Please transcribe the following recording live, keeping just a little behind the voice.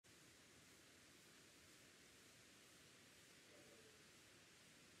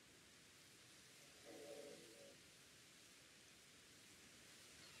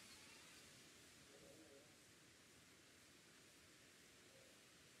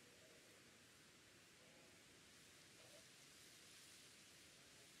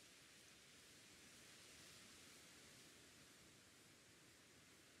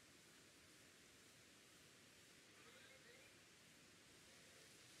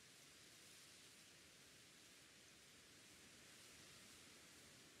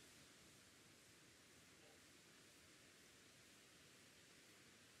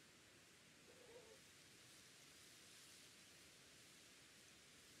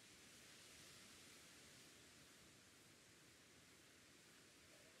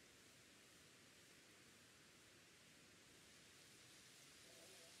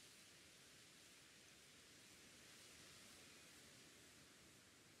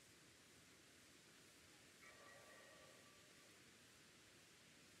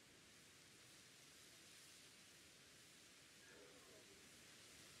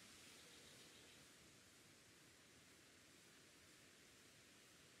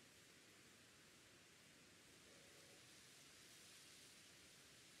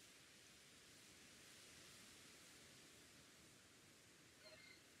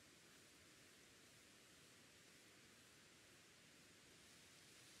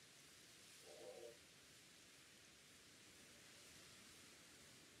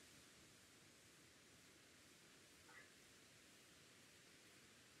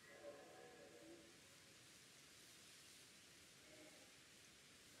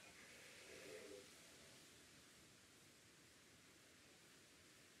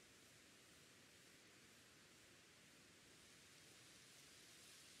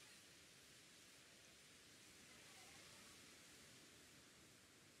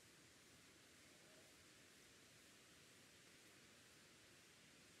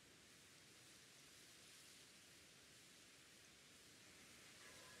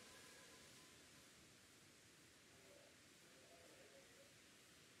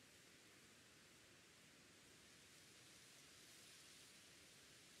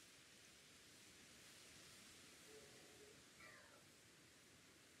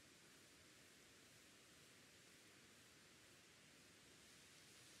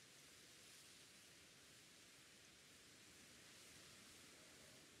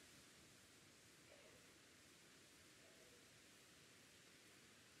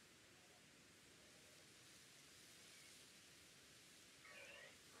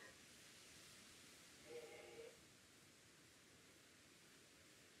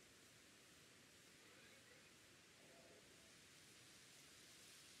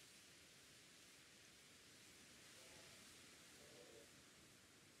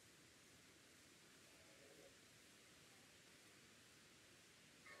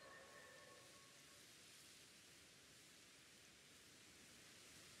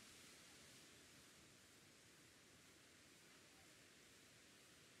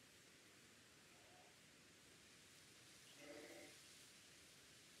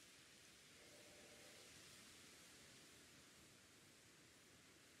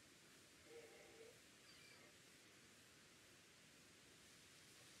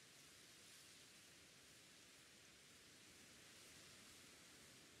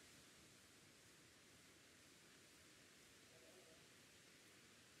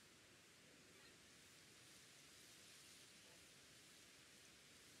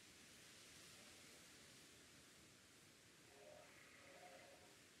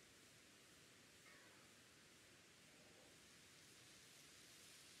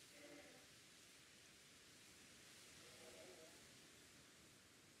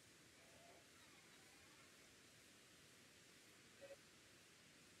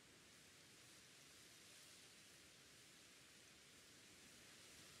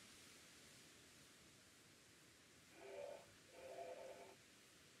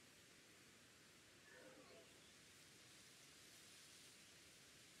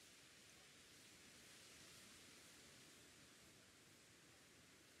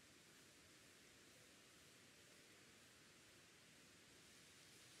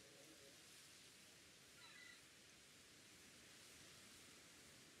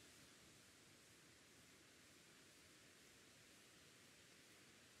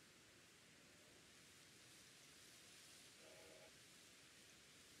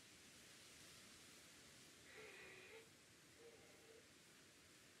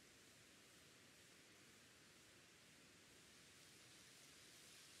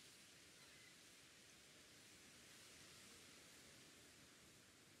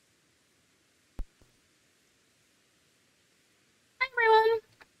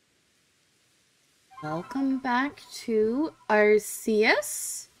Welcome back to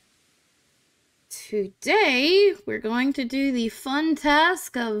Arceus. Today, we're going to do the fun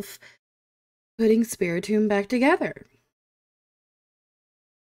task of putting Spiritomb back together.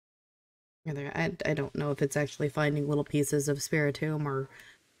 I don't know if it's actually finding little pieces of Spiritomb or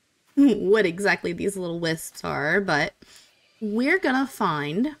what exactly these little wisps are, but we're gonna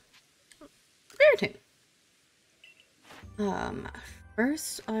find Spiritomb.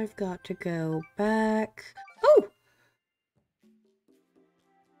 First I've got to go back. Oh!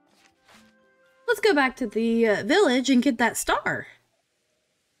 Let's go back to the village and get that star.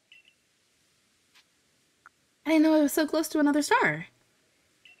 I didn't know I was so close to another star.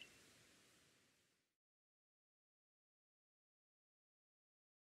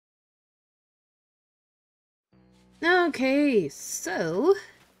 Okay, so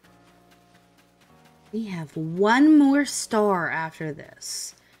we have one more star after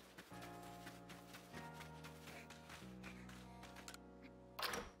this.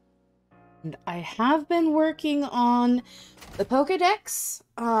 And I have been working on the Pokedex.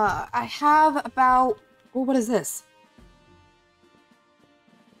 I have about... Oh, what is this?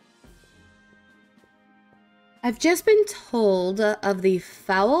 I've just been told of the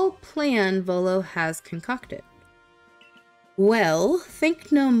foul plan Volo has concocted. Well,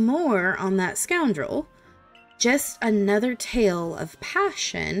 think no more on that scoundrel. Just another tale of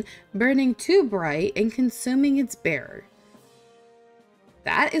passion burning too bright and consuming its bearer.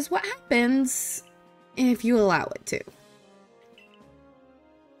 That is what happens if you allow it to.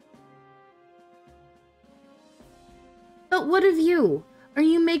 But what of you? Are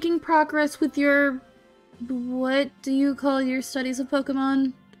you making progress with your... What do you call your studies of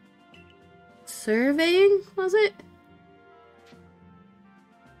Pokemon? Surveying, was it?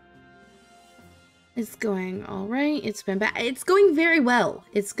 It's going all right. It's been bad. It's going very well.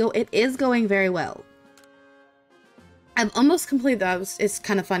 It is going very well. I've almost completed that. It's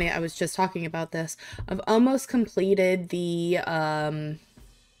kind of funny. I was just talking about this. I've almost completed the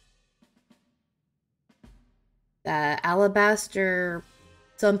Alabaster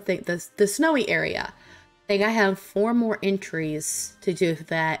something, the snowy area. I think I have 4 more entries to do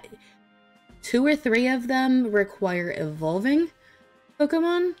that. 2 or 3 of them require evolving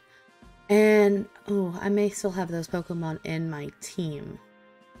Pokemon. And, oh, I may still have those Pokemon in my team.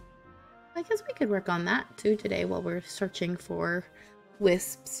 I guess we could work on that too today while we're searching for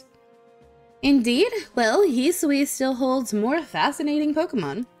wisps. Indeed, well, Hisui still holds more fascinating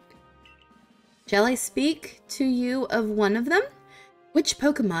Pokemon. Shall I speak to you of one of them? Which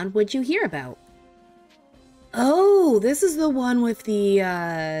Pokemon would you hear about? Oh, this is the one with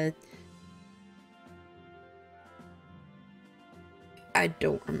the, I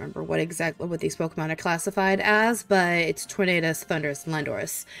don't remember what these Pokemon are classified as, but it's Tornadus, Thundurus, and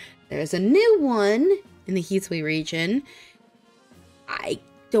Landorus. There's a new one in the Hisui region. I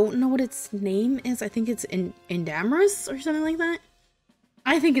don't know what its name is. I think it's Indamorous or something like that.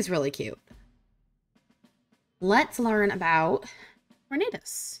 I think it's really cute. Let's learn about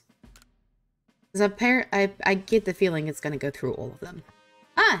Tornadus. I get the feeling it's going to go through all of them.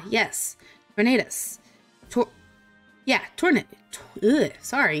 Ah, yes. Tornadus.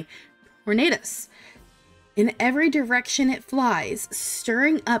 Tornadus. In every direction it flies,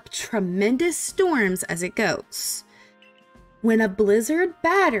 stirring up tremendous storms as it goes. When a blizzard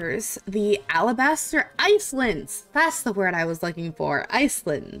batters the Alabaster Icelands, that's the word I was looking for,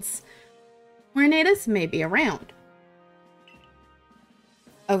 Icelands, Tornadus may be around.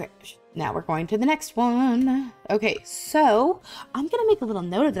 Okay, now we're going to the next one. Okay, so I'm gonna make a little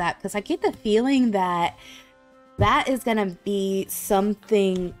note of that because I get the feeling that that is going to be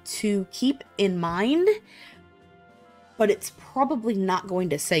something to keep in mind, but it's probably not going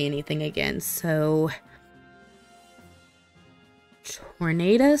to say anything again. So,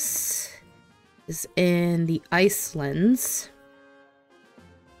 Tornadus is in the Icelands.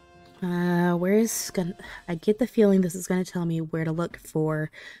 I get the feeling this is going to tell me where to look for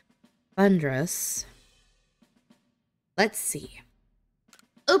Thundurus. Let's see.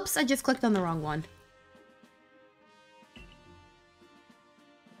 Oops, I just clicked on the wrong one.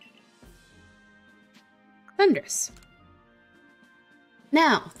 Thundurus.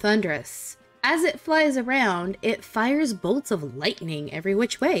 Now, Thundurus. As it flies around, it fires bolts of lightning every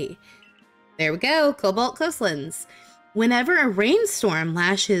which way. There we go, Cobalt Coastlands. Whenever a rainstorm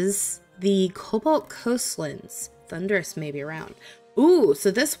lashes the Cobalt Coastlands, Thundurus may be around. Ooh,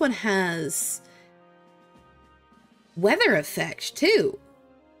 so this one has weather effect too.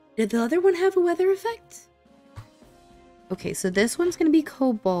 Did the other one have a weather effect? Okay, so this one's gonna be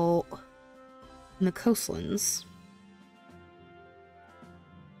Cobalt in the coastlands.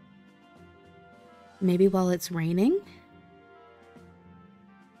 Maybe while it's raining?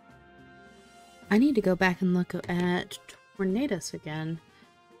 I need to go back and look at Tornadoes again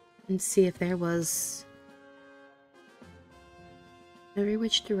and see if there was... Every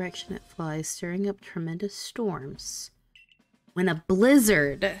which direction it flies, stirring up tremendous storms. When a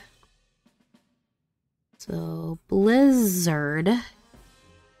blizzard... So, blizzard...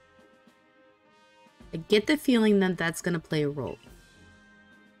 I get the feeling that that's going to play a role.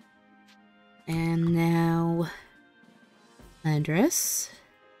 And now... Landorus.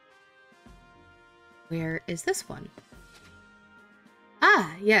 Where is this one?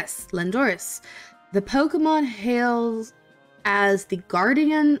 Ah, yes, Landorus. The Pokemon hails as the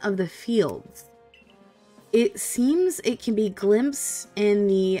guardian of the fields. It seems it can be glimpsed in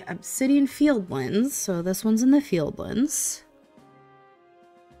the Obsidian Fieldlands, so this one's in the Fieldlands.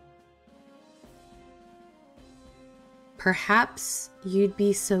 Perhaps you'd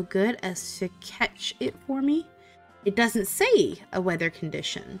be so good as to catch it for me? It doesn't say a weather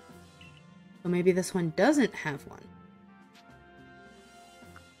condition. So maybe this one doesn't have one.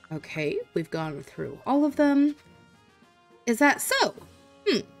 Okay, we've gone through all of them. Is that so?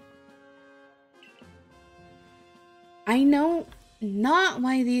 I know not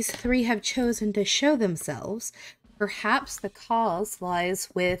why these three have chosen to show themselves. Perhaps the cause lies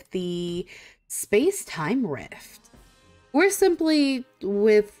with the space-time rift. Or simply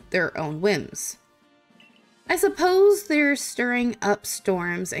with their own whims. I suppose their stirring up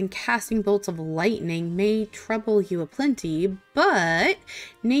storms and casting bolts of lightning may trouble you aplenty, but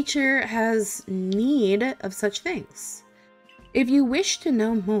nature has need of such things. If you wish to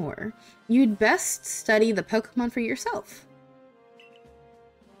know more, you'd best study the Pokemon for yourself.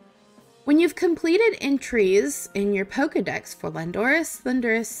 When you've completed entries in your Pokedex for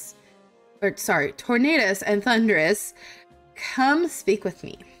Tornadus and Thundurus, come speak with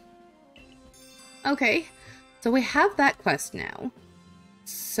me. Okay, so we have that quest now.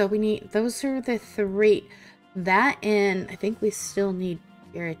 So we need, those are the three. That and I think we still need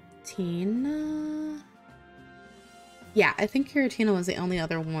Giratina. Yeah, I think Giratina was the only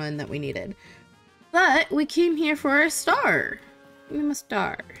other one that we needed. But we came here for a star. Give me a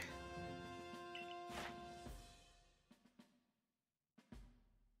star.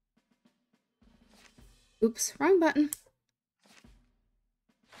 Oops, wrong button.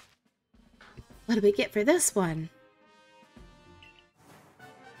 What do we get for this one?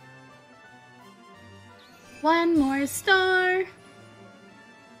 One more star.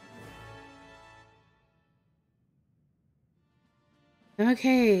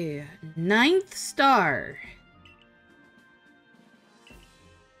 Okay, 9th star.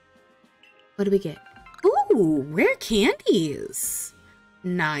 What do we get? Ooh, rare candies.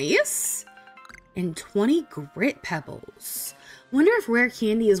 Nice. And 20 grit pebbles. Wonder if rare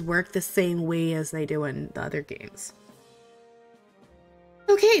candies work the same way as they do in the other games.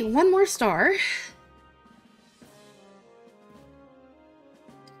 Okay, one more star.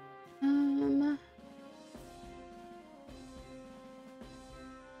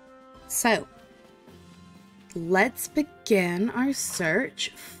 So, let's begin our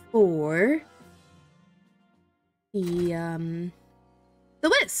search for the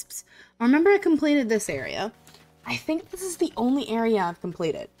wisps. Remember, I completed this area. I think this is the only area I've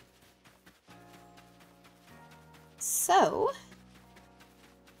completed. So...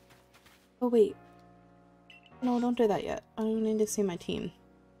 Oh, wait. No, don't do that yet. I need to see my team.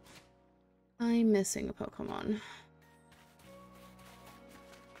 I'm missing a Pokemon.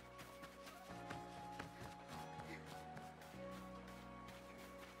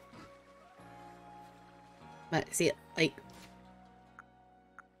 But, see, like...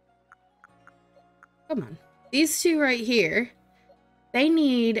 Come on. These two right here, they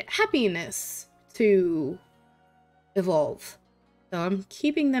need happiness to evolve. So I'm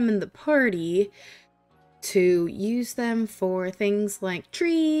keeping them in the party to use them for things like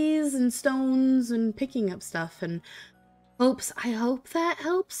trees and stones and picking up stuff and I hope that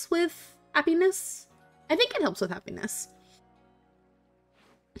helps with happiness. I think it helps with happiness.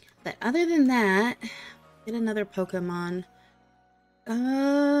 But other than that, get another Pokemon.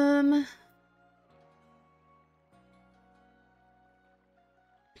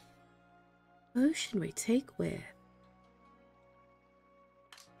 Who should we take with?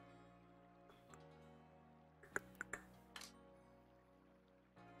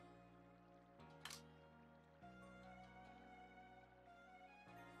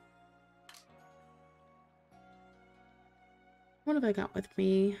 What have I got with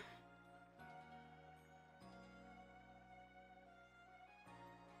me?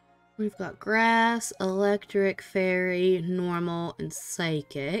 We've got grass, electric, fairy, normal, and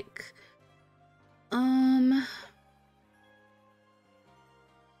psychic.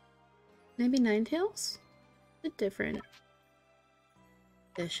 Maybe Ninetales? A different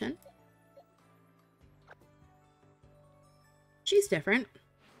edition. She's different.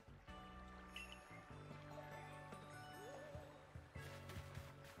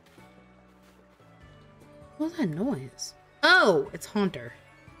 What's that noise? Oh, it's Haunter.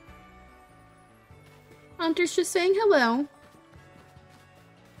 Haunter's just saying hello.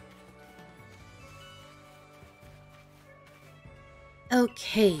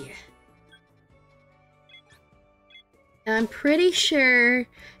 Okay. I'm pretty sure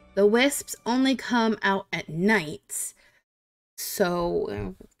the wisps only come out at night.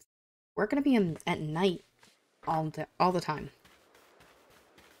 So we're gonna be at night all the time.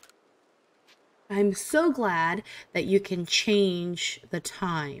 I'm so glad that you can change the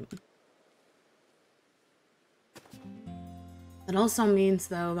time. That also means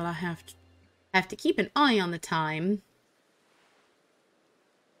though that I have to keep an eye on the time.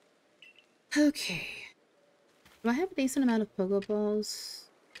 Okay. Do I have a decent amount of Pokeballs?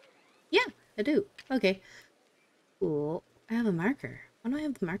 Yeah, I do. Okay. Cool. I have a marker. What do I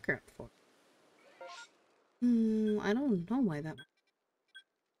have the marker up for? I don't know why that...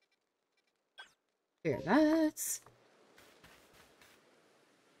 Here, that's...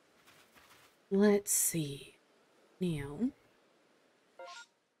 Let's see. Now...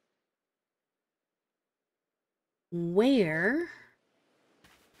 Where...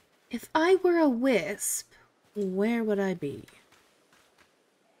 If I were a wisp, where would I be?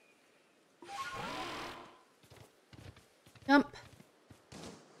 Jump.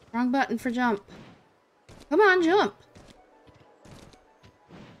 Wrong button for jump. Come on, jump.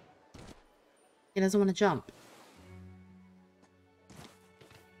 He doesn't want to jump.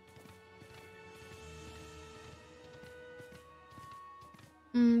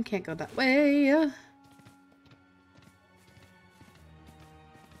 Can't go that way.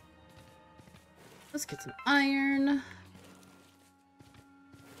 Let's get some iron.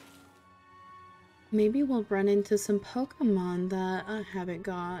 Maybe we'll run into some Pokemon that I haven't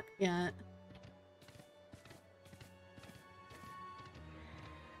got yet.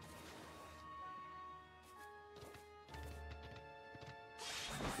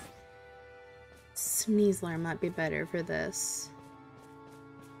 Sneasler might be better for this.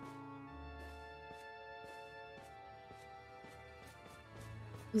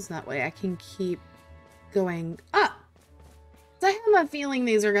 Because that way I can keep going up. I have a feeling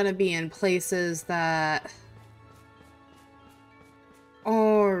these are going to be in places that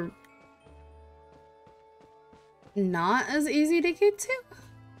are not as easy to get to.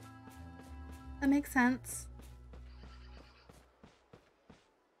 That makes sense.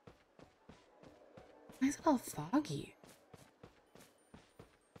 Why is it all foggy?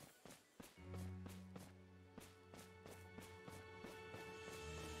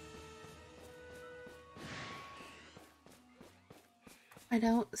 I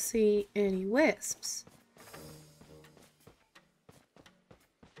don't see any wisps.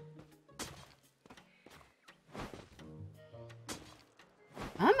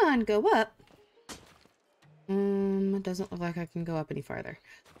 Come on, go up. It doesn't look like I can go up any farther.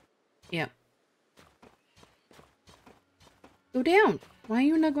 Yep. Go down. Why are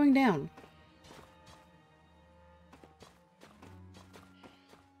you not going down?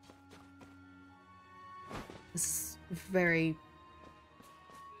 This is very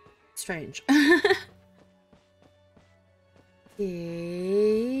strange.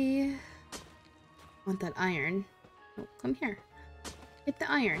 Okay. Want that iron. Oh, come here. Get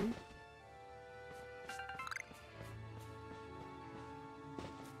the iron.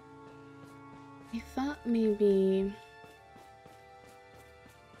 I thought maybe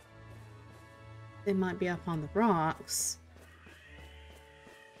they might be up on the rocks.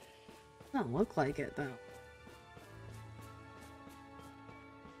 Doesn't look like it though.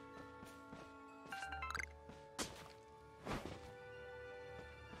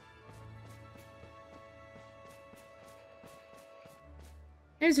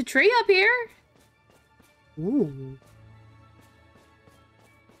 There's a tree up here. Ooh.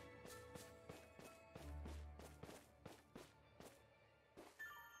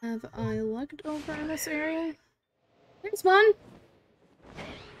 Have I looked over in this area? There's one.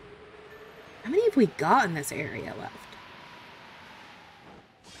 How many have we got in this area left?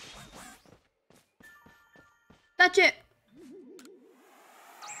 Touch it.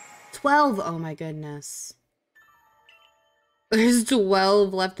 12. Oh my goodness. There's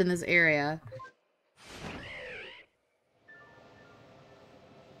 12 left in this area.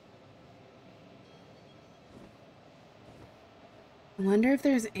 I wonder if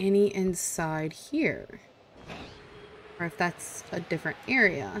there's any inside here. Or if that's a different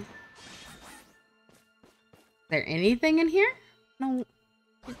area. Is there anything in here? No.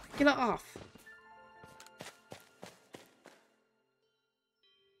 Get it off.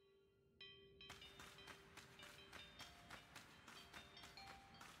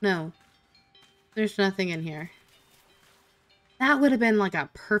 No. There's nothing in here. That would have been like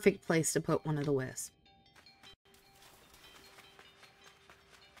a perfect place to put one of the wisps.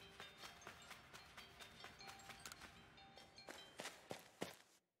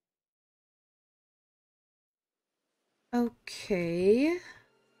 Okay.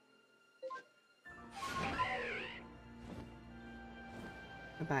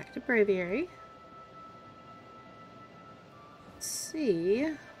 Go back to Braviary. Let's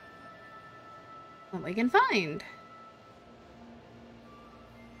see what we can find.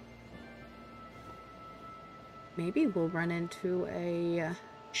 Maybe we'll run into a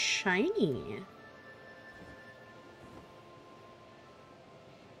shiny.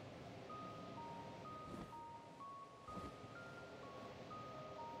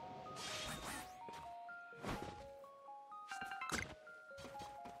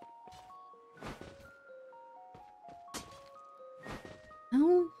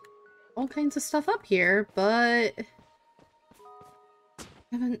 Oh, all kinds of stuff up here, but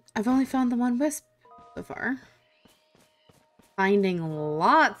I've only found the one wisp so far. Finding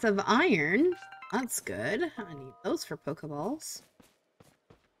lots of iron. That's good. I need those for Pokeballs.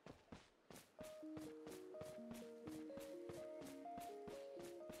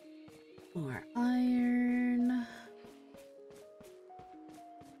 More iron.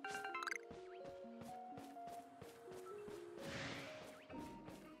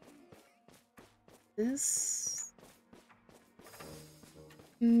 This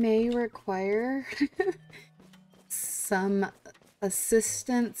may require some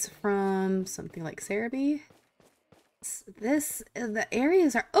assistance from something like Cerebi. The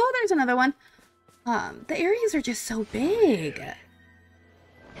areas are... Oh, there's another one. The areas are just so big.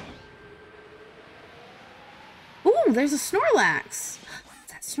 Ooh, there's a Snorlax.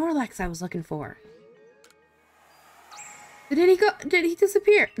 It's that Snorlax I was looking for. Did he go? Did he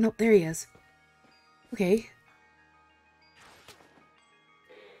disappear? Nope, there he is. Okay.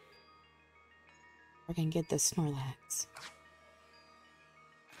 I can get this Snorlax.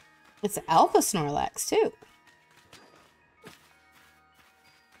 It's Alpha Snorlax, too.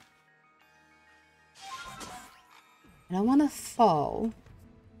 I don't want to fall.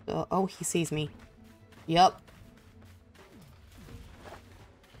 Oh, he sees me. Yup.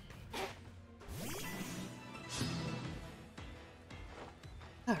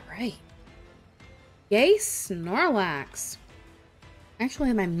 Alright. Yay, Snorlax.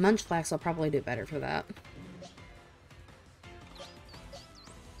 Actually, my Munchlax will probably do better for that.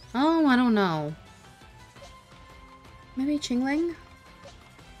 Oh, I don't know. Maybe Chingling?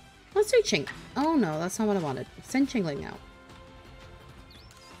 Let's do Ching. Oh no, that's not what I wanted. Send Chingling out.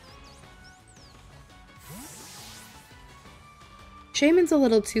 Shaman's a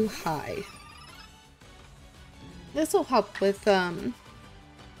little too high. This will help with,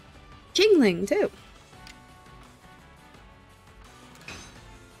 Chingling, too.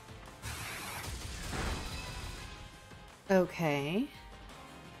 Okay.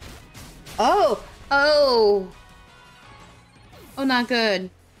 Oh! Oh! Oh, not good.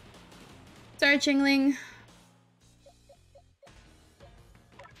 Sorry, Chingling.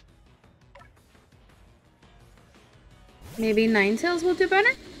 Maybe Ninetales will do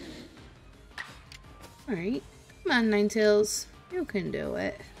better? Alright. Come on, Ninetales. You can do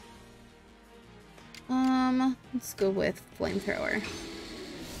it. Let's go with Flamethrower.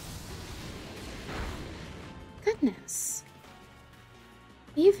 Goodness.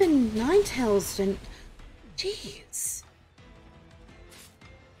 Even Ninetales didn't... Jeez.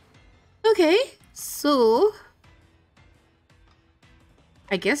 Okay, so...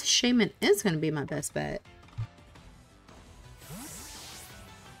 I guess Shaman is going to be my best bet.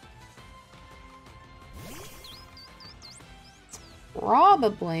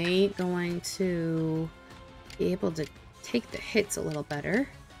 Probably going to be able to take the hits a little better.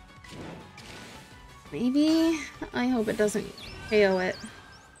 Maybe? I hope it doesn't KO it.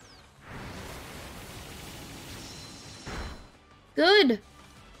 Good!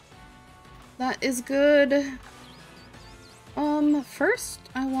 That is good. First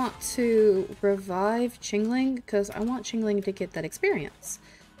I want to revive Chingling because I want Chingling to get that experience.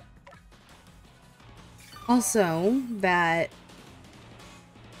 Also, that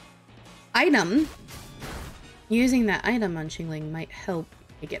item, using that item on Chingling might help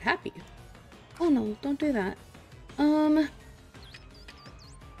me get happy. Oh no, don't do that.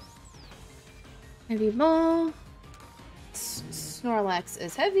 Heavy ball. Snorlax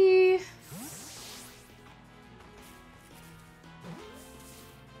is heavy.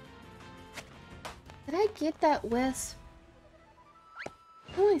 Did I get that wisp?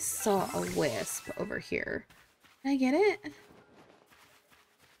 Oh, I saw a wisp over here. Did I get it?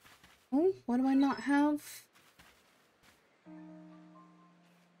 Oh, what do I not have?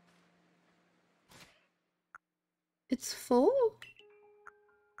 It's full?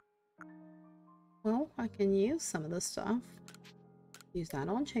 Well, I can use some of this stuff. Use that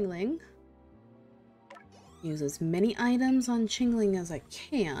on Chingling. Use as many items on Chingling as I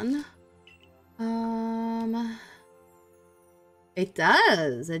can. It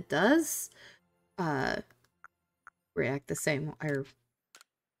does. It does react the same or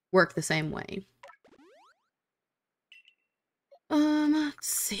work the same way. Let's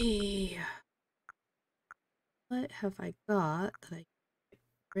see. What have I got that I get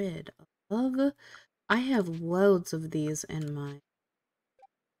rid of? I have loads of these in my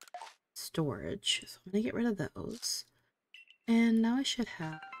storage, so I'm gonna get rid of those. And now I should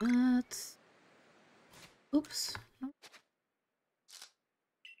have that. Oops. Let's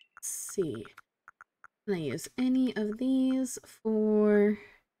see. Can I use any of these for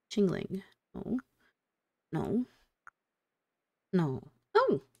Chingling? No. No. No.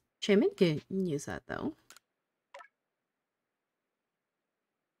 Oh! Shaman can use that though.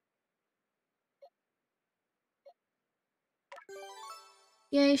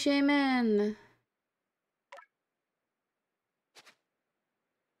 Yay, Shaman!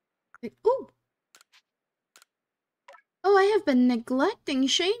 Ooh! Oh, I have been neglecting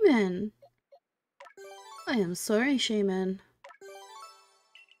Shaman! I am sorry, Shaman.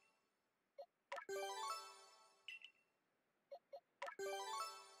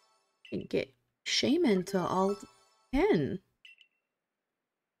 And get Shaman to all 10.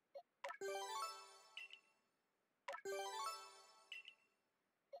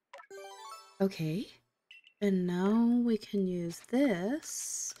 Okay. And now we can use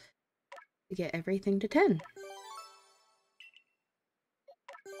this to get everything to 10.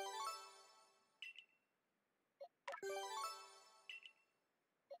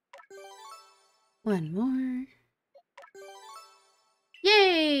 One more.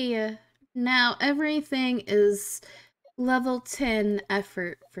 Yay! Now everything is level 10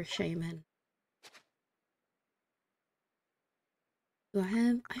 effort for Shaman.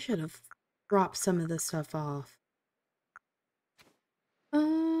 I should have dropped some of this stuff off.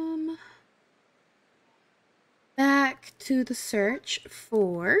 Back to the search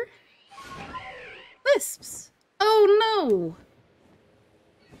for wisps. Oh no!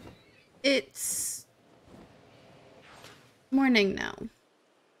 It's morning now.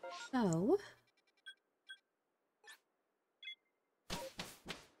 So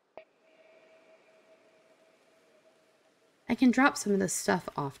I can drop some of this stuff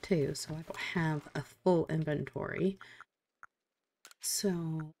off too, so I don't have a full inventory.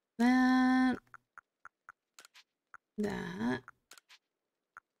 So that.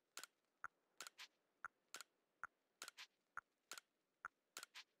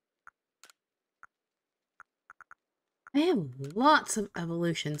 I have lots of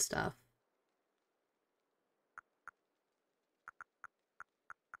evolution stuff.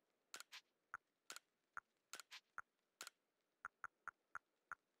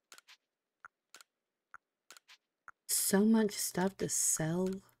 So much stuff to sell.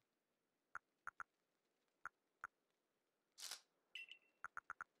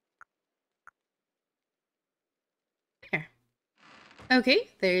 There. Okay,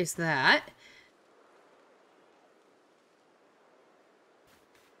 there's that.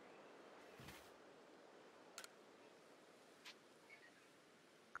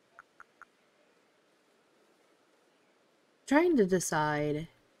 Trying to decide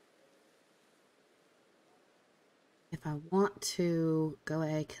if I want to go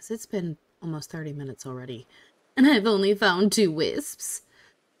ahead, because it's been almost 30 minutes already, and I've only found 2 wisps.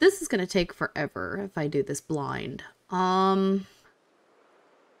 This is going to take forever if I do this blind. I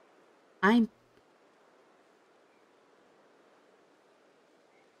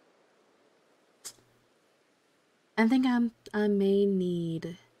think I may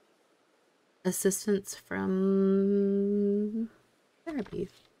need assistance from therapy. Give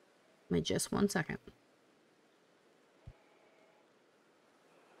me just 1 second.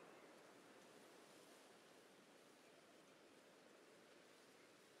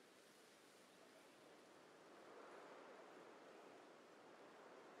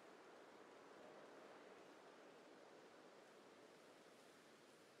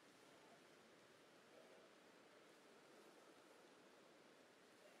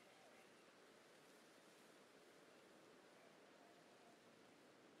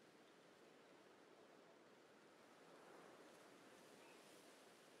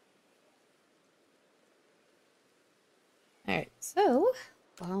 So,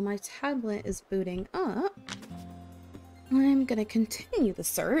 while my tablet is booting up, I'm gonna continue the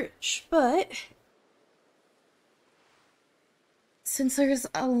search, but since there's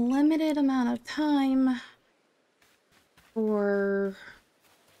a limited amount of time for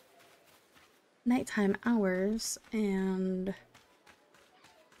nighttime hours and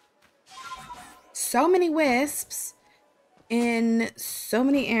so many wisps in so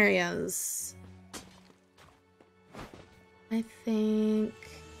many areas, I think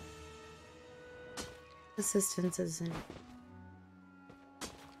assistance isn't.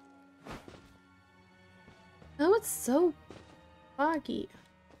 Oh, it's so foggy.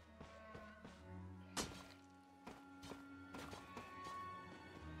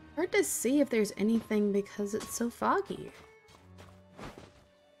 Hard to see if there's anything because it's so foggy.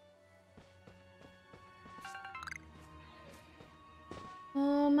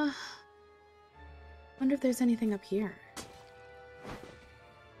 Wonder if there's anything up here.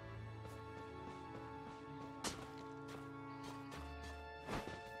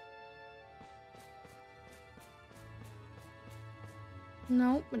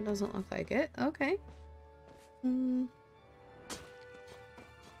 Nope, it doesn't look like it. Okay.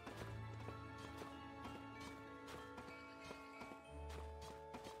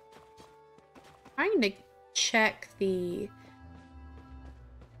 Trying to check the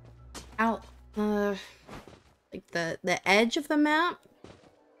like the edge of the map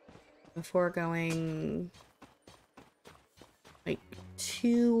before going like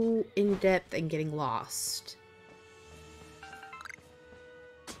too in depth and getting lost.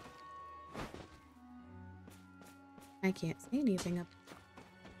 I can't see anything up.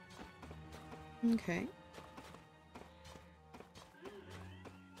 Okay.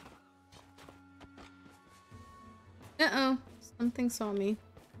 Uh-oh, something saw me.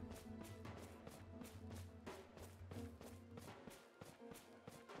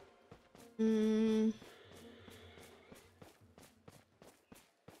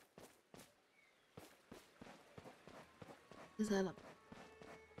 Is that up?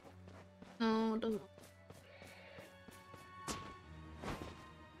 No, it doesn't.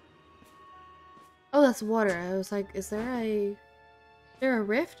 Oh, that's water. I was like, is there a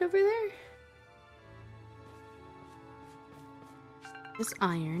rift over there? It's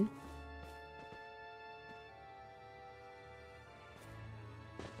iron.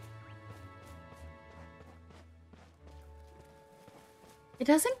 It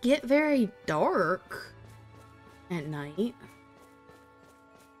doesn't get very dark at night.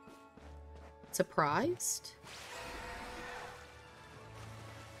 Surprised?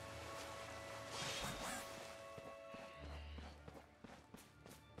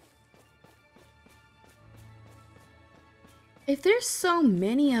 If there's so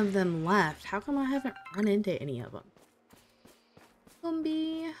many of them left, how come I haven't run into any of them?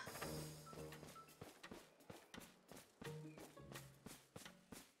 Gumby.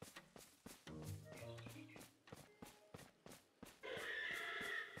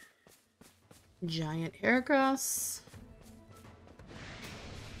 Giant Heracross.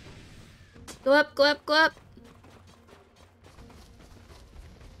 Go up, go up, go up.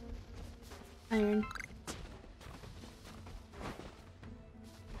 Iron.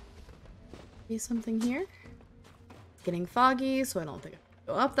 See something here? It's getting foggy, so I don't think I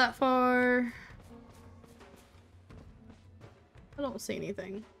can go up that far. I don't see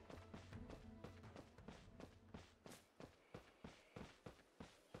anything.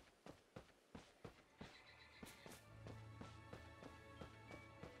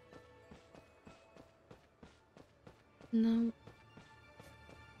 No.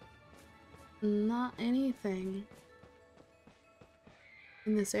 Not anything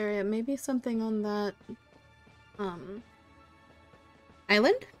in this area. Maybe something on that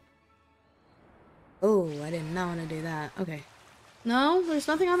island? Oh, I did not want to do that. Okay. No, there's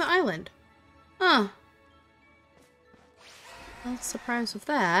nothing on the island. Huh. I was surprised with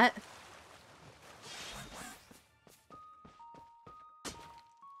that.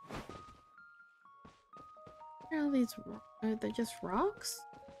 What are all these? Are they just rocks?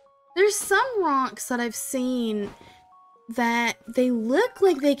 There's some rocks that I've seen that they look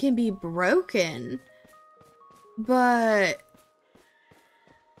like they can be broken, but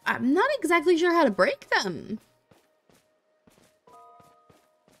I'm not exactly sure how to break them.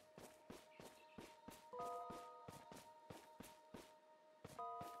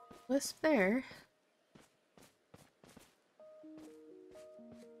 Wisp there.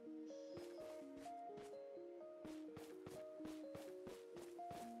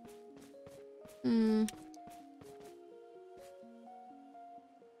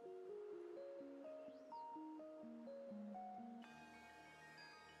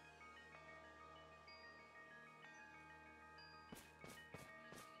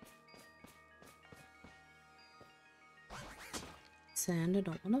 sand. I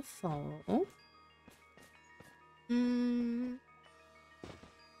don't want to fall. Hmm.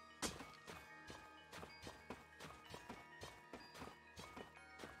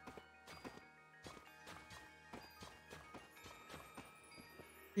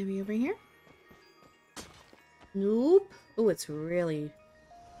 Maybe over here? Nope. Oh, it's really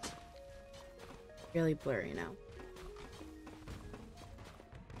blurry now.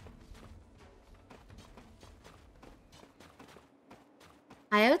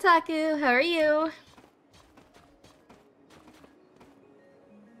 Hi, Otaku. How are you?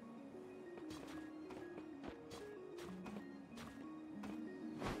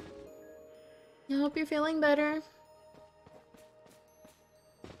 I hope you're feeling better.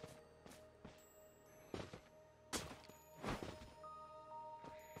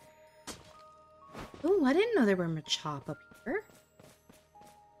 Oh, I didn't know there were Machop up here.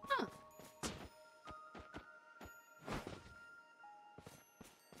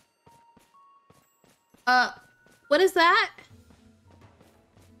 Huh. What is that?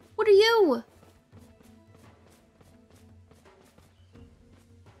 What are you?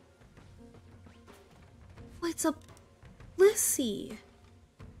 Oh, it's a Blissey.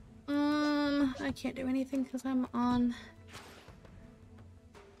 I can't do anything because I'm on.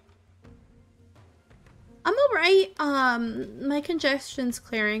 I'm alright. My congestion's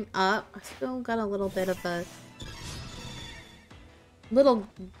clearing up. I still got a little bit of a little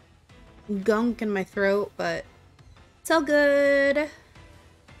gunk in my throat, but it's all good.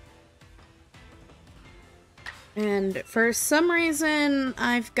 And for some reason,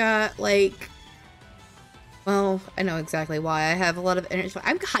 I've got like, well, I know exactly why. I have a lot of energy.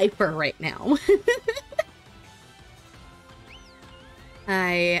 I'm hyper right now.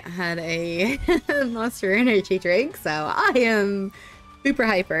 I had a Monster Energy drink, so I am super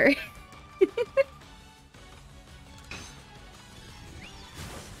hyper.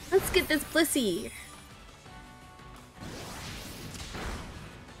 Let's get this Blissey.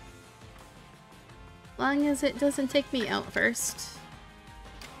 As long as it doesn't take me out first.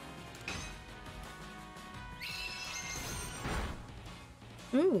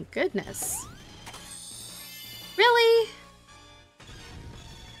 Ooh, goodness. Really?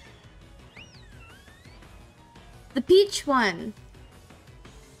 The peach one.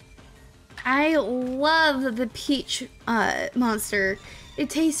 I love the peach monster. It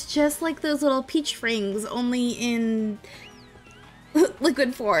tastes just like those little peach rings, only in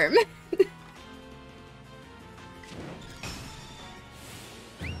liquid form.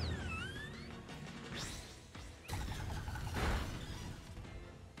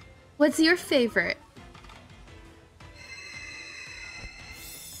 What's your favorite?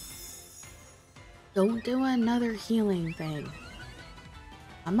 Don't do another healing thing.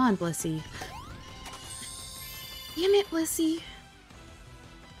 Come on, Blissey. Damn it, Blissey.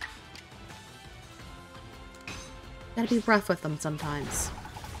 Gotta be rough with them sometimes.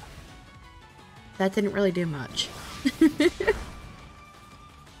 That didn't really do much.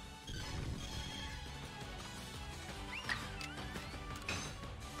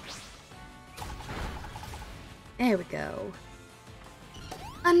 There we go.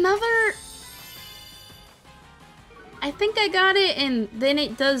 Another... I think I got it, and then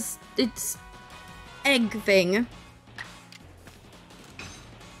it does its egg thing.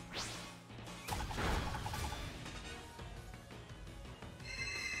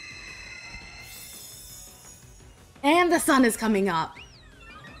 And the sun is coming up.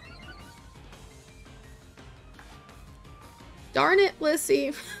 Darn it,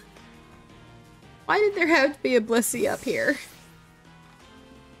 Blissey. Why did there have to be a Blissey up here?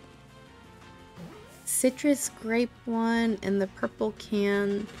 Citrus grape one in the purple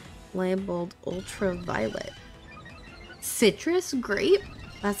can labeled ultraviolet. Citrus grape?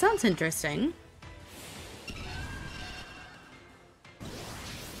 That sounds interesting.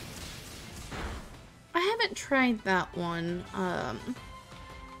 I haven't tried that one. Oh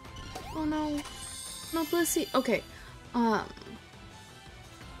no. No Blissey. Okay. I'll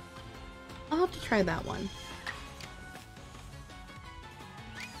have to try that one.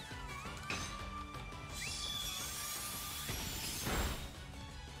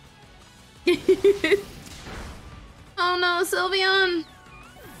 Oh no, Sylveon!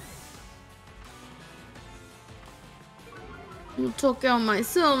 You took out my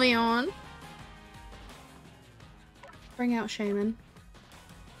Sylveon. Bring out Shaman.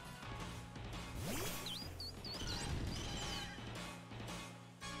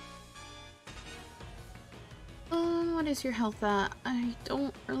 What is your health at? I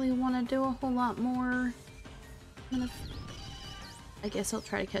don't really want to do a whole lot more. I guess I'll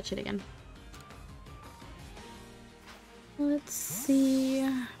try to catch it again. Let's see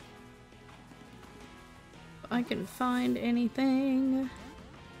if I can find anything.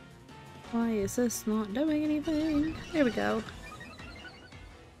 Why is this not doing anything? There we go.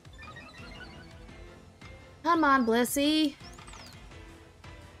 Come on, Blissey.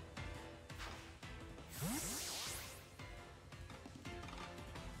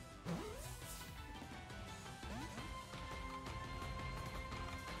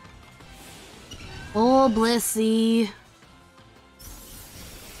 Oh, Blissey.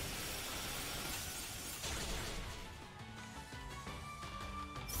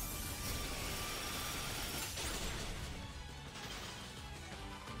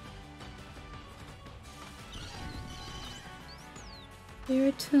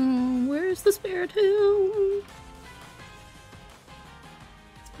 Spiritomb. Where's the Spiritomb?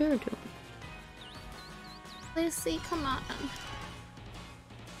 Spiritomb. Blissey, come on.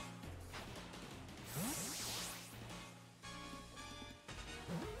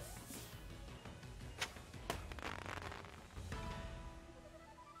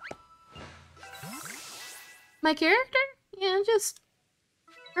 My character? Yeah, just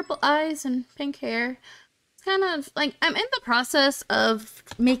purple eyes and pink hair. It's kind of like I'm in the process of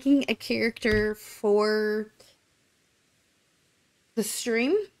making a character for the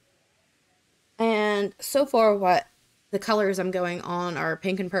stream. And so far what the colors I'm going on are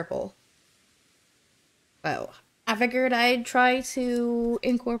pink and purple. So I figured I'd try to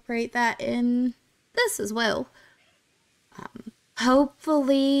incorporate that in this as well.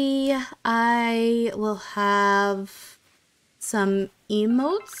 Hopefully I will have some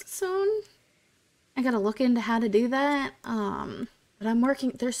emotes soon. I gotta look into how to do that. But I'm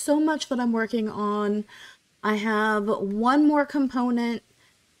working, there's so much that I'm working on. I have one more component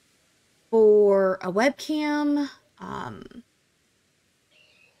for a webcam. I'm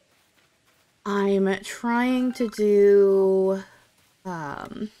trying to do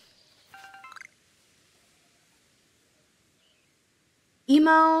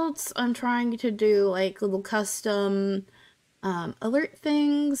emotes. I'm trying to do like little custom alert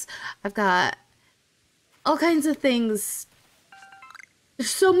things. I've got all kinds of things.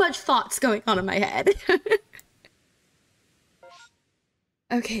 There's so much thoughts going on in my head.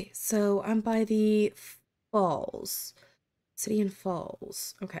 Okay, so I'm by the falls. City and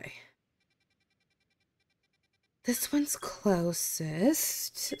Falls. Okay. This one's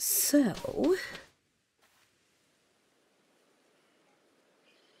closest, so...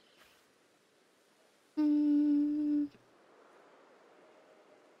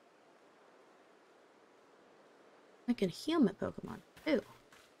 I can heal my Pokemon, too.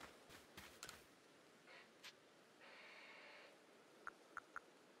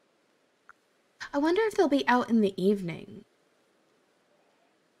 I wonder if they'll be out in the evening.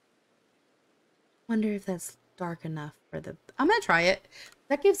 Wonder if that's dark enough for the... I'm gonna try it.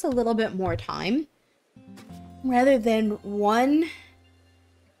 That gives a little bit more time. Rather than one...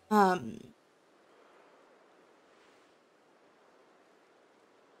 I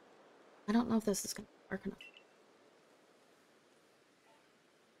don't know if this is gonna be dark enough.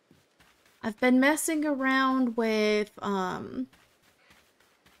 I've been messing around with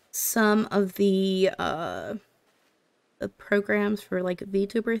some of the programs for like a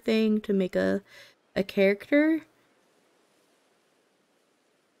VTuber thing to make a character.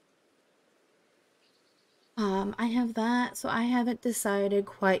 I have that, so I haven't decided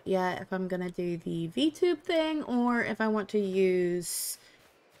quite yet if I'm gonna do the VTube thing or if I want to use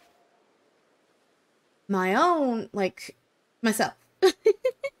my own, like, myself.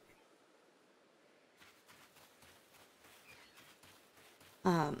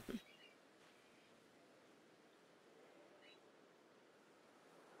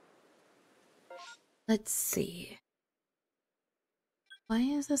 Let's see. Why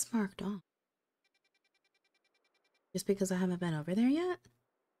is this marked off? Just because I haven't been over there yet?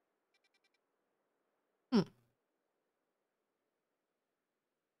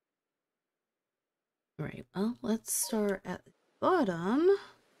 Alright, well, let's start at the bottom.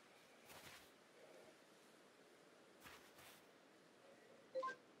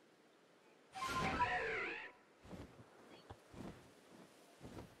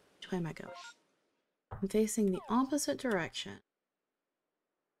 Which way am I going? I'm facing the opposite direction.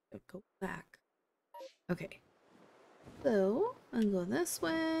 Go back. Okay. So, I'll go this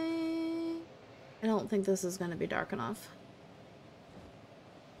way. I don't think this is going to be dark enough.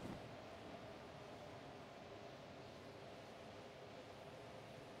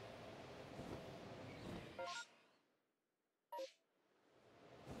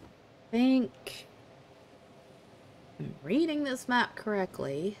 I think I'm reading this map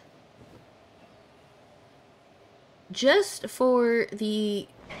correctly. just for the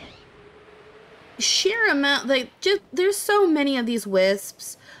sheer amount, like, just, there's so many of these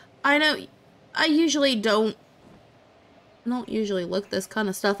wisps. I know I don't usually look this kind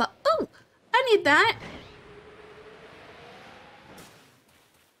of stuff up. Oh, I need that.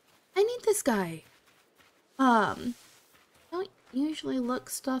 I need this guy. I don't usually look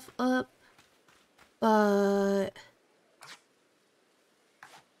stuff up, but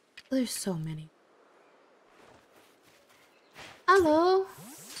there's so many. Hello.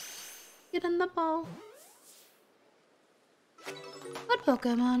 Get in the ball. Good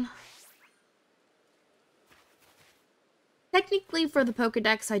Pokemon. Technically, for the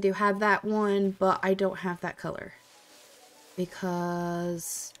Pokedex, I do have that one, but I don't have that color.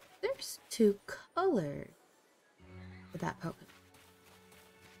 Because there's 2 colors for that Pokemon.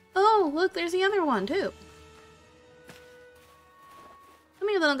 Oh, look, there's the other one, too. Come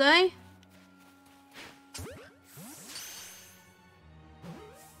here, little guy.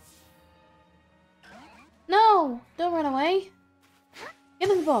 No! Don't run away. Give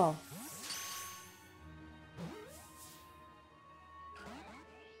him the ball.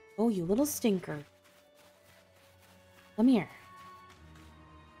 Oh, you little stinker. Come here.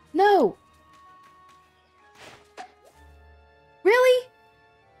 No! Really?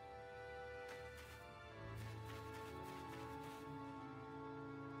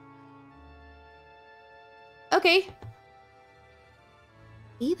 Okay.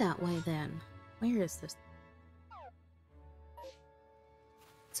 Be that way then. Where is this?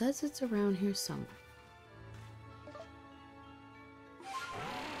 It says it's around here somewhere.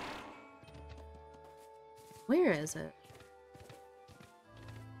 Where is it?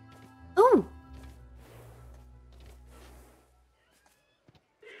 Oh!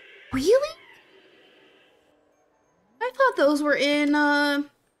 Really? I thought those were in,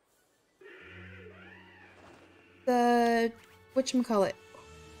 the... whatchamacallit?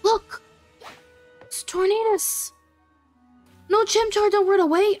 Look! It's Tornadus! No, Chimchar, don't run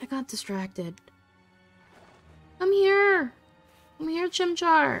away! I got distracted. Come here! Come here,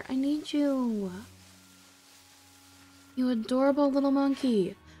 Chimchar! I need you! You adorable little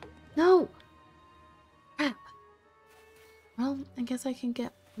monkey. No! Crap. Well, I guess I can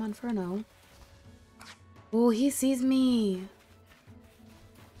get Monferno. Oh, he sees me.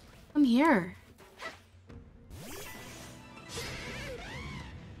 Come here.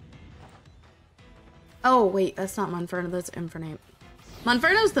 Oh, wait, that's not Monferno, that's Infernape.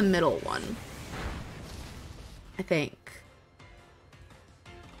 Monferno's the middle one. I think.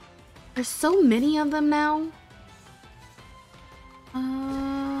 There's so many of them now.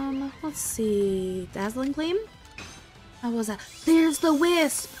 Let's see. Dazzling Gleam? How was that? There's the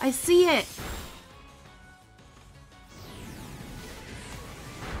wisp! I see it!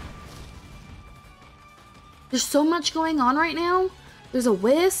 There's so much going on right now. There's a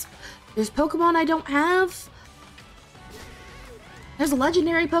wisp. There's Pokemon I don't have. There's a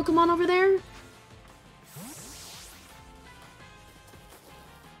legendary Pokemon over there.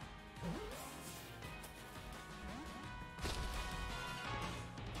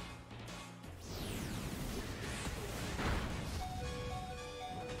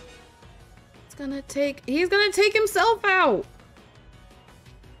 He's gonna take himself out.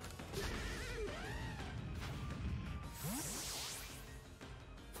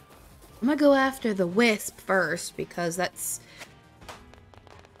 I'm gonna go after the wisp first because that's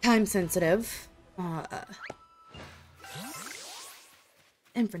time sensitive.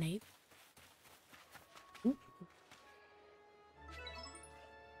 Infernape. Ooh.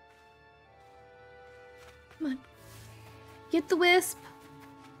 Come on. Get the wisp.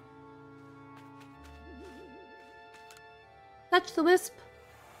 Touch the wisp.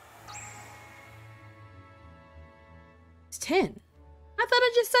 It's 10. I thought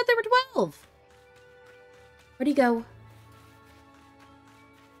I just said there were 12. Where'd he go?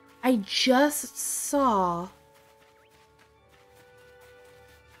 I just saw...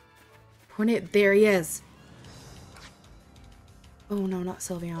 There he is. Oh no, not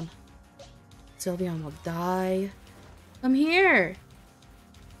Sylveon. Sylveon will die. Come here.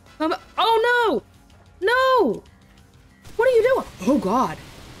 Come... Oh no! No! What are you doing? Oh god.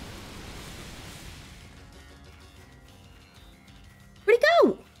 Where'd he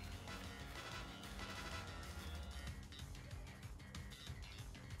go?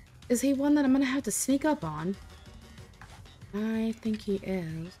 Is he one that I'm gonna have to sneak up on? I think he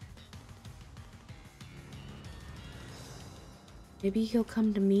is. Maybe he'll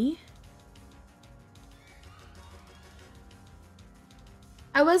come to me?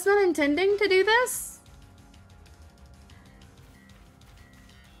 I was not intending to do this.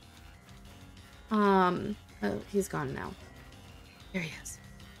 Oh, he's gone now. There he is.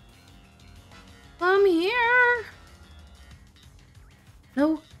 Come here.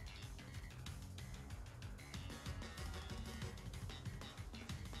 No.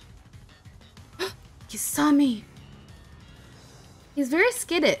 He saw me. He's very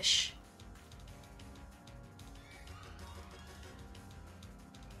skittish.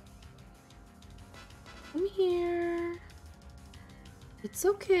 Come here. It's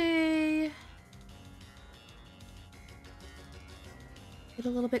okay. Get a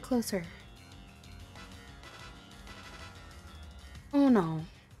little bit closer. Oh no.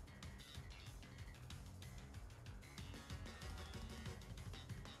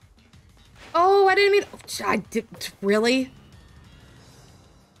 Oh, I didn't mean. I did. Really?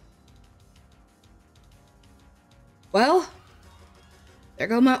 Well, there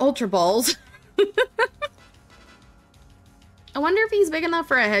go my Ultra Balls. I wonder if he's big enough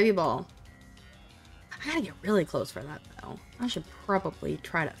for a heavy ball. I gotta get really close for that, though. I should probably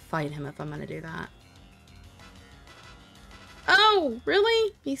try to fight him if I'm gonna do that. Oh,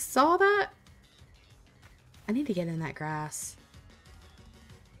 really? He saw that? I need to get in that grass.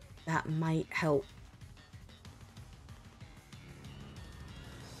 That might help.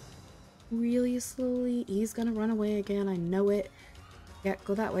 Really slowly. He's gonna run away again. I know it. Yeah,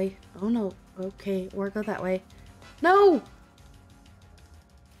 go that way. Oh no. Okay, or go that way. No!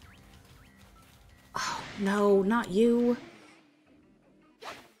 Oh, no, not you.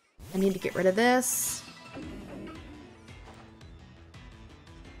 I need to get rid of this.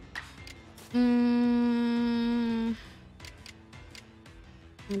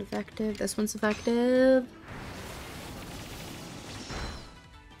 Not effective. This one's effective.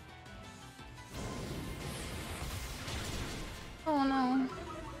 Oh no.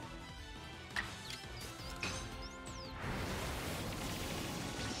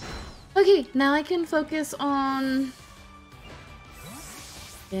 Okay, now I can focus on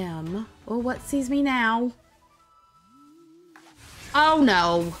him. Oh, what sees me now? Oh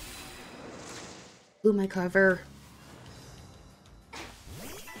no. Blew my cover.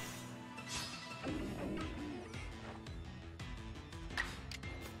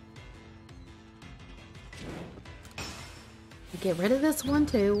 Get rid of this one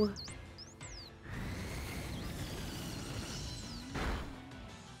too.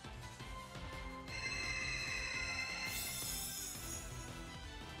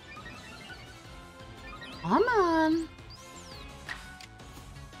 Come on.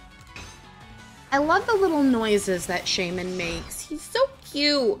 I love the little noises that Shaman makes. He's so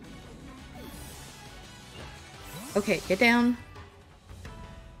cute. Okay, get down.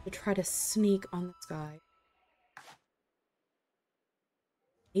 To try to sneak on this guy.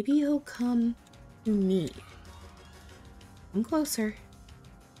 Maybe he'll come to me. Come closer.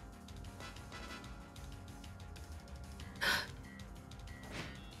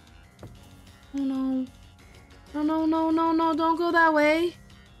 Oh no. No, no, no, no, no, don't go that way.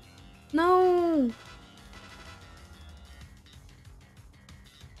 No.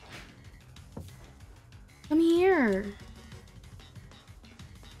 Come here.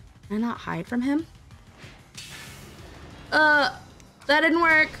 Can I not hide from him? That didn't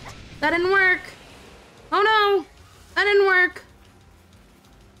work. That didn't work. Oh no, that didn't work.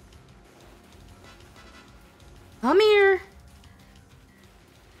 Come here.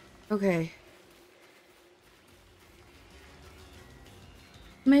 Okay.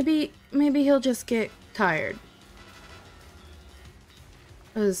 Maybe he'll just get tired.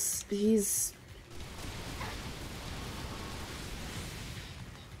 'Cause he's...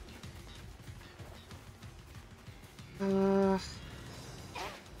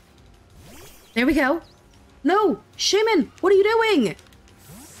 There we go. No! Shaman! What are you doing?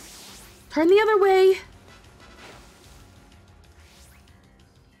 Turn the other way!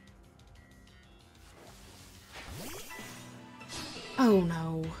 Oh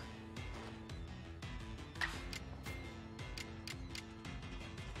no.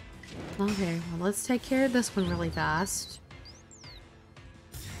 Okay, well let's take care of this one really fast.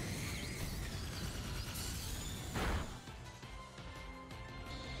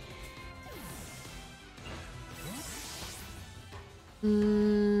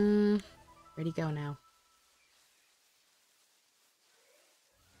 Where'd he go now?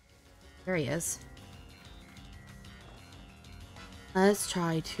 There he is. Let's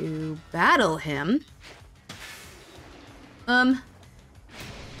try to battle him. Come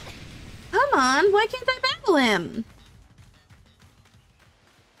on, why can't I battle him?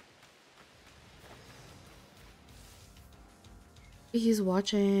 He's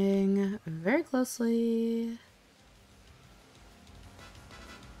watching very closely.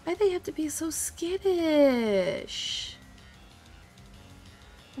 I think they have to be so skittish?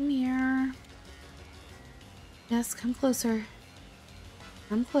 Come here. Yes, come closer.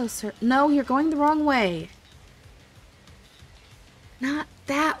 Come closer. No, you're going the wrong way. Not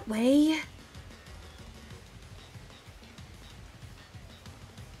that way.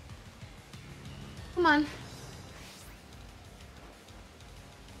 Come on.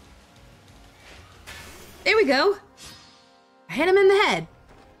 There we go. I hit him in the head.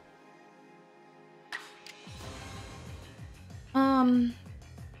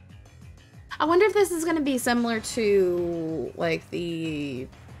 I wonder if this is going to be similar to, like, the...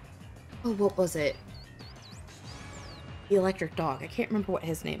 Oh, what was it? The electric dog. I can't remember what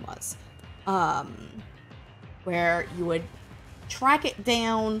his name was. Where you would track it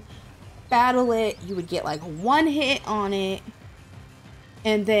down, battle it, you would get, like, one hit on it,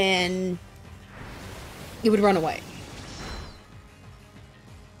 and then it would run away.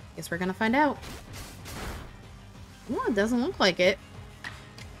 Guess we're going to find out. Well, it doesn't look like it.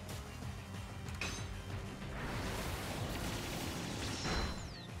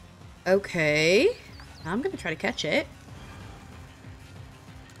 Okay. I'm gonna try to catch it.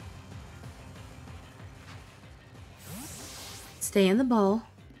 Stay in the ball.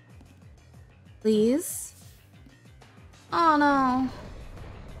 Please. Oh no.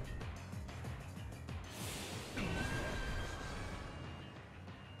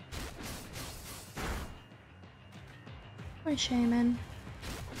 Poor Shaman.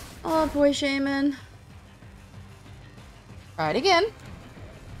 Oh, poor Shaman. Try it again.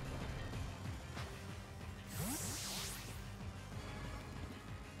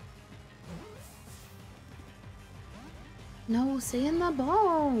 No, stay in the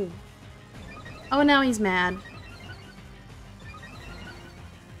ball. Oh, now he's mad.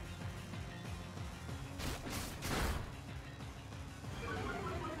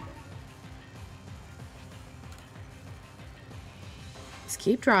 Just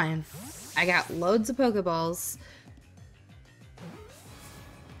keep trying. I got loads of Pokeballs.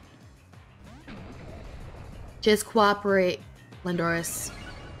 Just cooperate, Lindoris.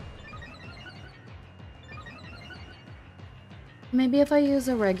 Maybe if I use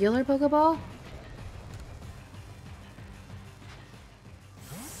a regular Pokeball?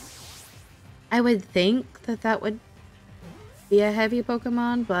 I would think that that would be a heavy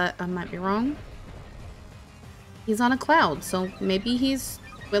Pokemon, but I might be wrong. He's on a cloud, so maybe he's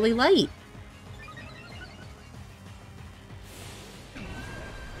really light.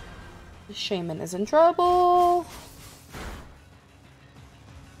 The Shaman is in trouble.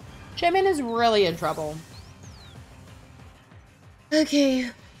 Shaman is really in trouble. Okay,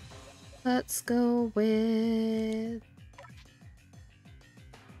 let's go with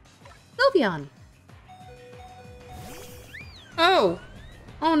Sylveon. Oh,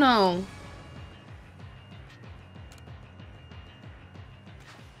 oh no.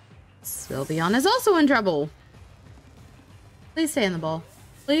 Sylveon is also in trouble. Please stay in the ball.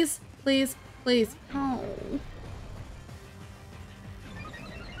 Please, please, please. Oh.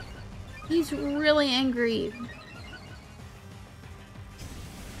 He's really angry.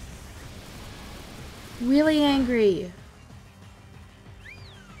 Really angry.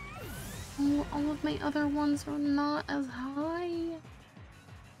 Oh, all of my other ones are not as high.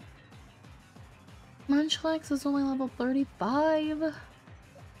 Munchlax is only level 35.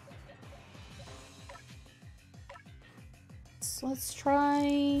 So let's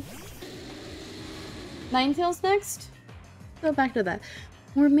try Ninetales next. Go back to that.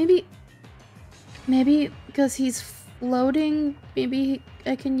 Or maybe because he's floating, maybe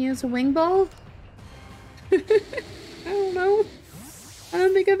I can use a wing ball? I don't know. I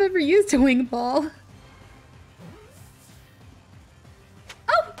don't think I've ever used a wing ball.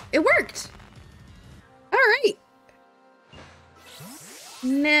 Oh, it worked. All right.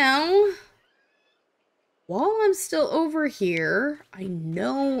 Now, while I'm still over here, I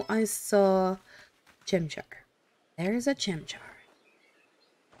know I saw Chimchar. There's a Chimchar.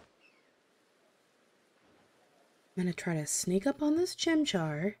 I'm gonna try to sneak up on this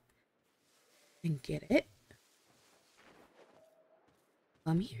Chimchar and get it.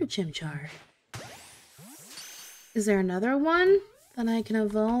 Come here, Chimchar. Is there another one that I can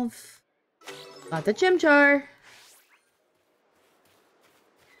evolve? Got the Chimchar.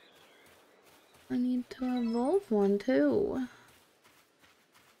 I need to evolve one too.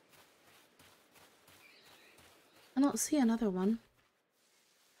 I don't see another one.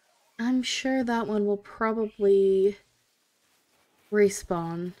 I'm sure that one will probably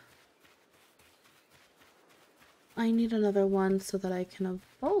respawn. I need another one so that I can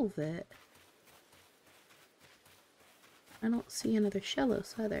evolve it. I don't see another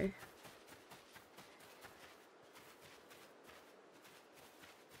Shellos either.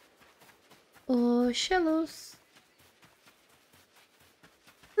 Oh, Shellos.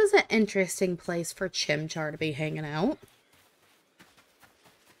 This is an interesting place for Chimchar to be hanging out.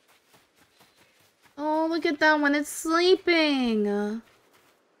 Oh, look at that one. It's sleeping.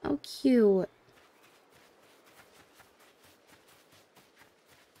 How cute.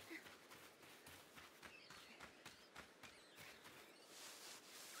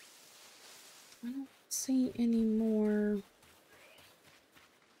 I don't see any more.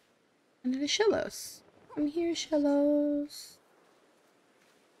 And it is Shellos. I'm here, Shellos.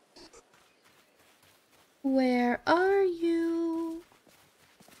 Where are you?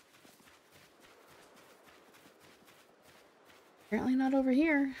 Apparently not over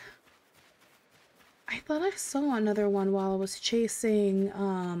here. I thought I saw another one while I was chasing,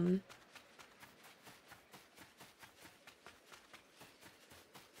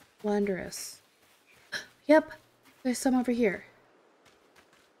 Landorus. Yep, there's some over here.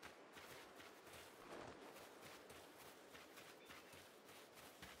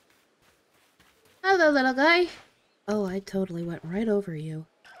 Hello, little guy. Oh, I totally went right over you.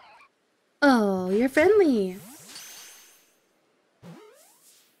 Oh, you're friendly.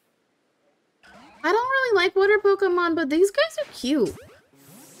 I don't really like water Pokemon, but these guys are cute.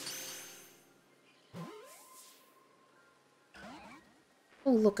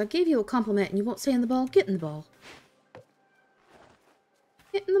 Oh, look, I gave you a compliment and you won't stay in the ball. Get in the ball.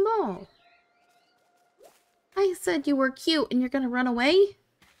 Get in the ball. I said you were cute and you're gonna run away?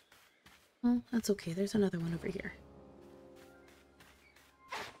 Oh, that's okay. There's another one over here.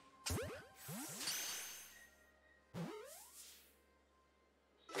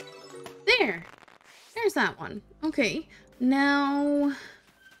 There! There's that one. Okay, now...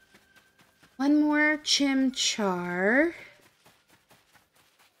 one more Chimchar.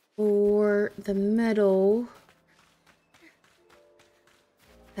 For the middle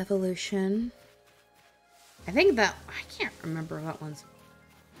evolution. I think that... I can't remember that one's...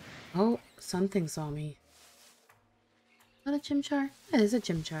 Oh, something saw me. Is that a Chimchar? That is a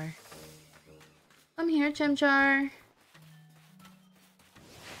Chimchar. Come here, Chimchar.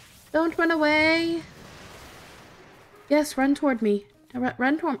 Don't run away. Yes, run toward me.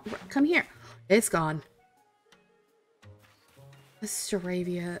 Run toward... Come here. It's gone. This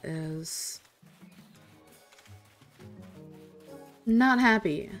Staravia is... not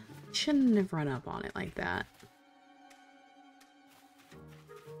happy. Shouldn't have run up on it like that.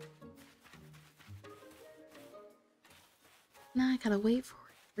 Now I gotta wait for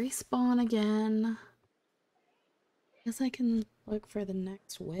it to respawn again. Guess I can look for the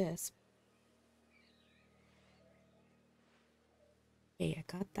next wisp. Okay,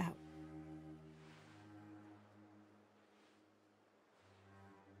 I got that.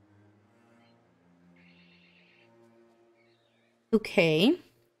 Okay.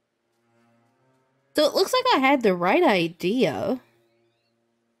 So it looks like I had the right idea.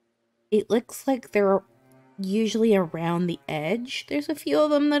 It looks like they're usually around the edge. There's a few of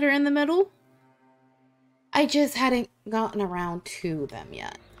them that are in the middle. I just hadn't gotten around to them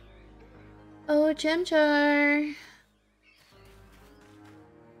yet. Oh, Chimchar.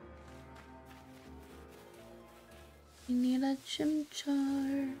 I need a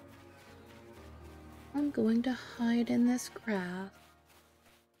Chimchar. I'm going to hide in this grass.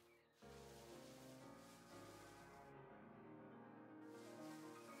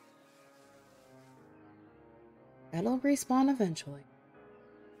 It'll respawn eventually.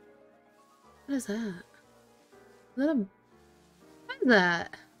 What is that? Is that a... what is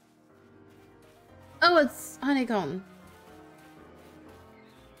that? Oh, it's honeycomb.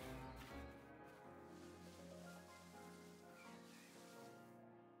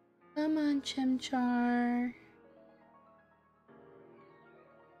 Come on, Chimchar.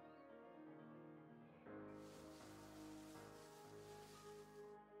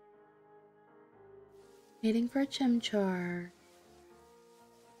 Waiting for Chimchar.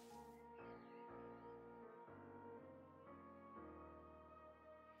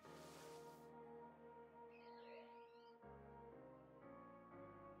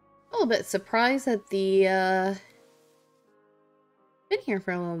 A little bit surprised that the been here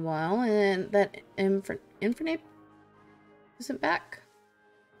for a little while and that Infinite isn't back.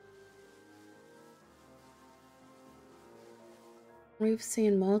 We've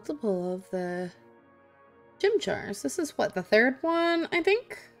seen multiple of the Chimchars. This is what, the third one, I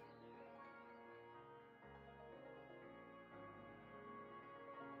think?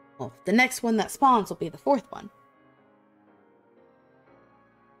 Well, the next one that spawns will be the fourth one.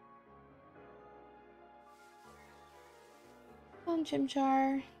 on,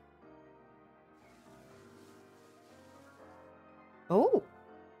 Chimchar. Oh.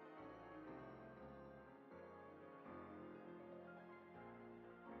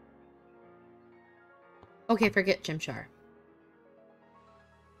 Okay, forget Chimchar.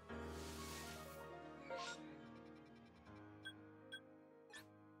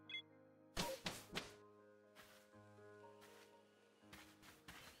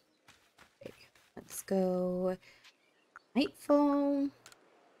 Okay, let's go Nightfall.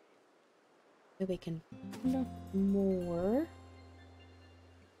 So we can find more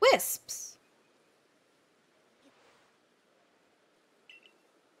wisps.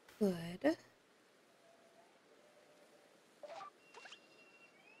 Good.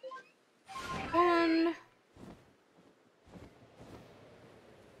 On.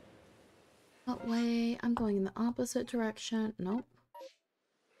 That way. I'm going in the opposite direction. Nope.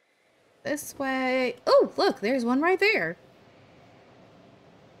 This way. Oh, look, there's one right there.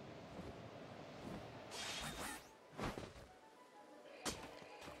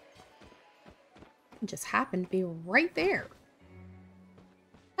 It just happened to be right there.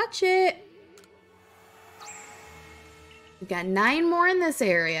 Touch it. We got 9 more in this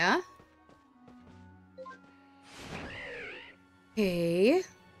area. Okay. I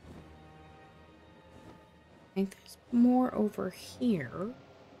think there's more over here.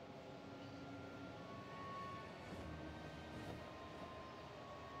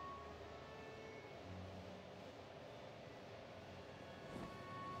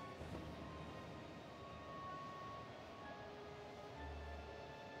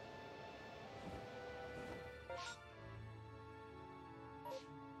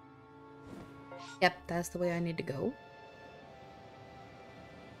 Yep, that's the way I need to go.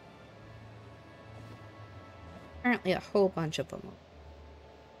 Apparently a whole bunch of them.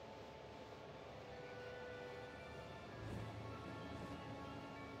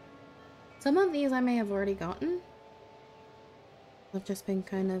 Some of these I may have already gotten. I've just been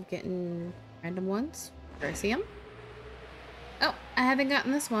kind of getting random ones. Do I see them? Oh, I haven't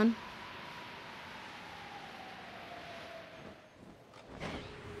gotten this one.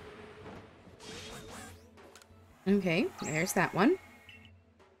 Okay, there's that one.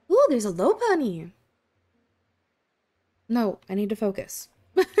 Ooh, there's a low bunny. No, I need to focus.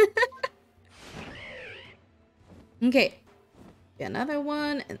 Okay. Another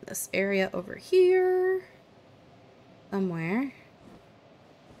one in this area over here. Somewhere.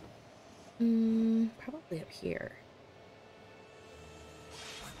 Probably up here.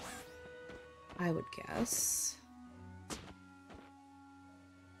 I would guess.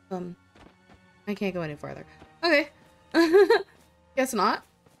 I can't go any farther. Okay. Guess not.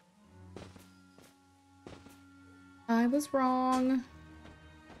 I was wrong.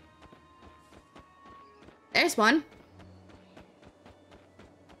 There's one.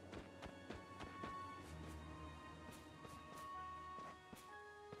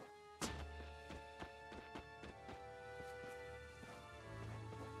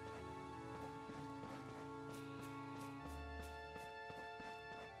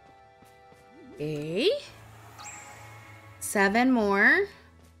 Okay. 7 more.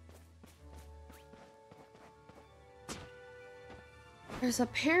 There's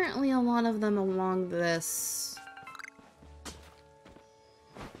apparently a lot of them along this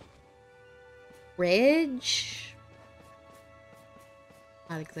ridge.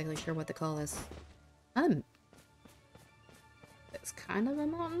 Not exactly sure what to call this. It's kind of a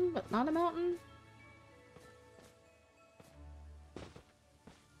mountain, but not a mountain.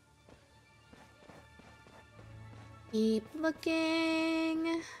 Keep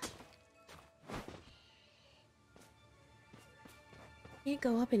looking. Can't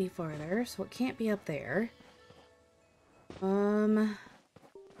go up any farther, so it can't be up there.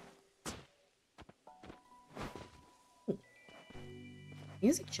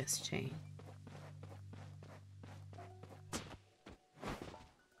 Music just changed.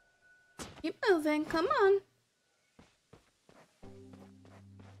 Keep moving, come on.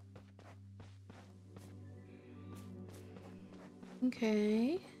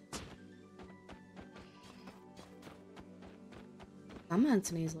 Okay. Come on,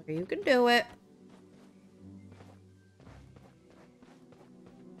 Sneasler, you can do it.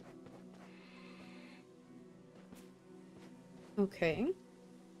 Okay.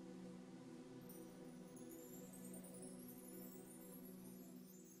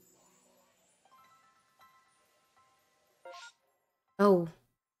 Oh.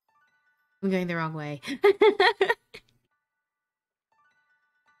 I'm going the wrong way.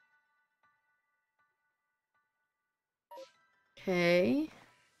 Okay.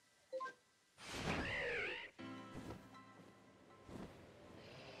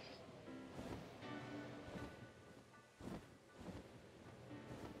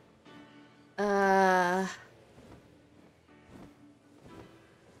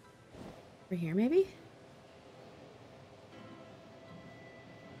 Over here, maybe?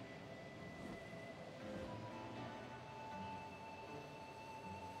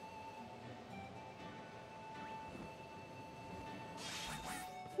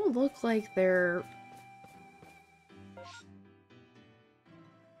 Don't look like they're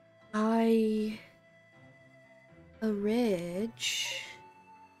by a ridge.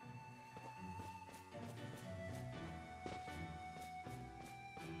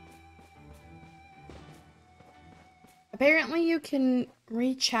 Apparently you can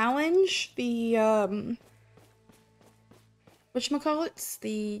re-challenge the, whatchamacallits?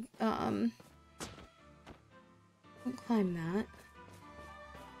 The, don't climb that.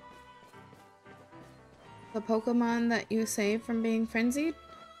 The Pokemon that you save from being frenzied.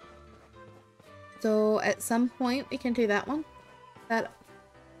 So at some point we can do that one.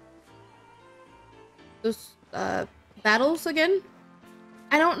 Those, battles again.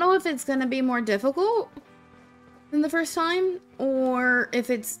 I don't know if it's gonna be more difficult than the first time, or if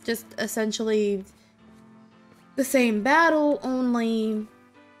it's just essentially the same battle, only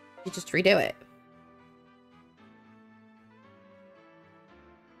you just redo it.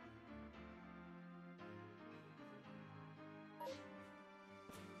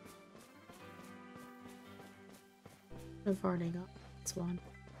 I've already got this one.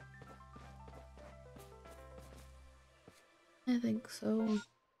 I think so.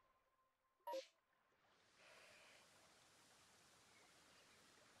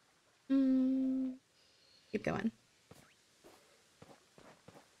 Keep going.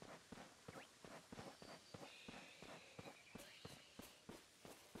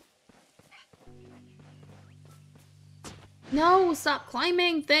 No, stop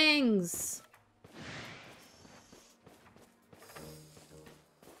climbing things!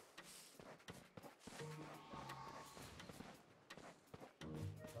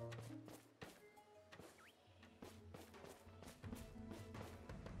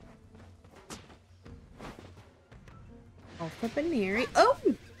 Alpha Baneri. Oh!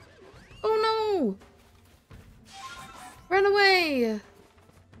 Oh no! Run away!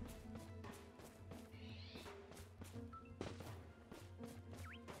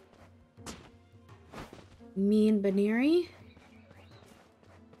 Me and Baneri?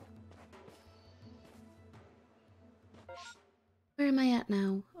 Where am I at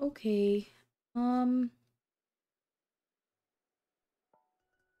now? Okay.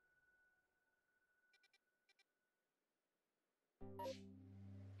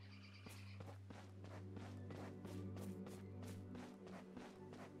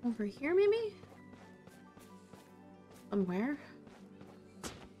 Over here, maybe? Somewhere?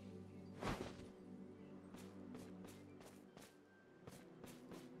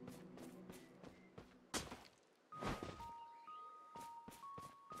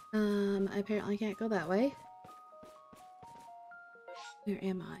 I apparently can't go that way. Where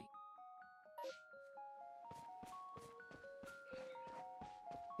am I?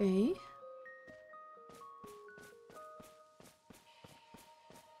 Okay.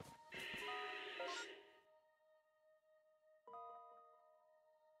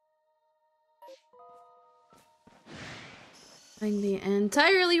 Going the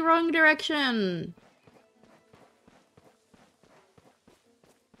entirely wrong direction!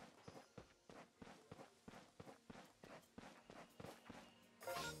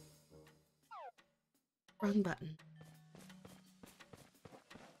 Wrong button.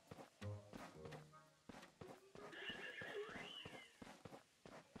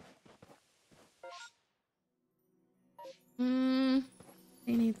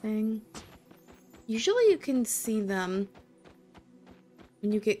 Anything. Usually you can see them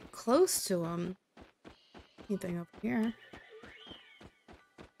when you get close to them. Anything up here?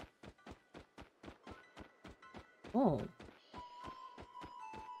 Oh.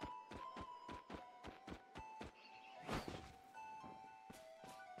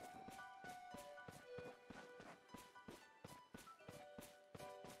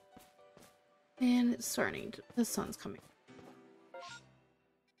 And it's starting to, the sun's coming.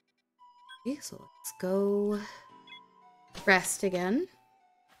 Okay, so let's go rest again.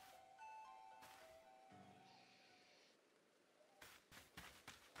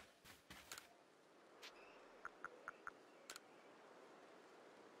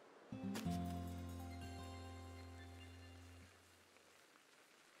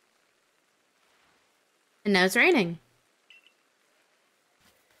 And now it's raining.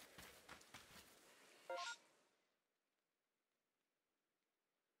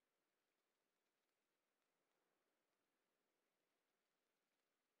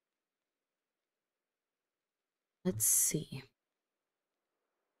 Let's see.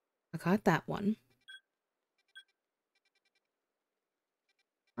 got that one.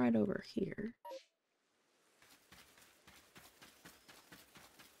 Right over here.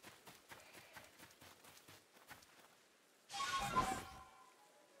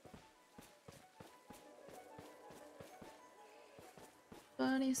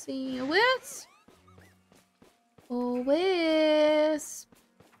 Anybody see a wisp? A wisp.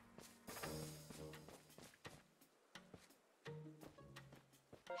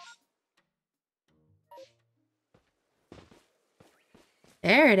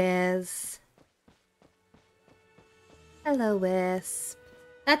 There it is. Hello, wisp.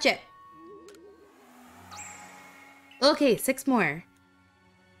 Gotcha. Okay, 6 more.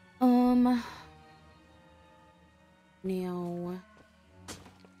 Now.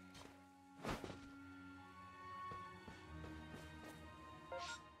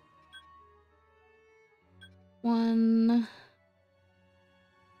 One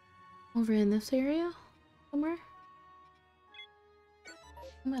over in this area somewhere.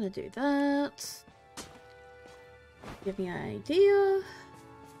 I'm gonna do that. Give me an idea.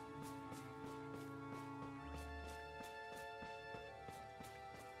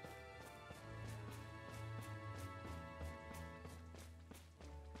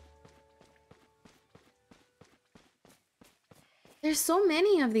 There's so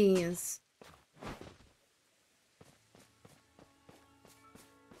many of these.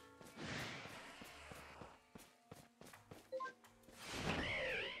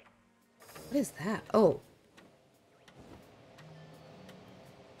 What is that? Oh.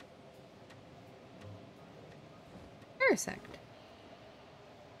 Parasect.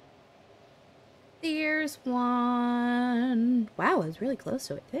 There's one. Wow, I was really close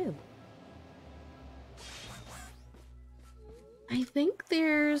to it too. I think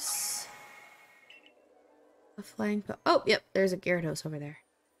there's a flying po- Oh, yep, there's a Gyarados over there.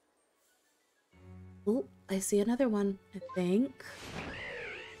 Oh, I see another one, I think.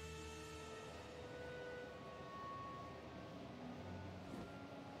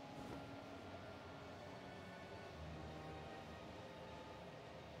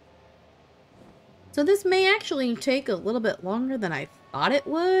 So this may actually take a little bit longer than I thought it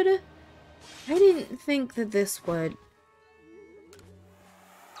would. I didn't think that this would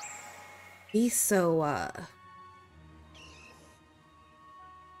be so, I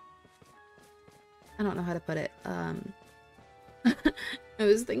don't know how to put it. I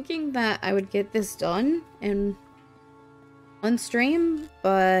was thinking that I would get this done in one stream,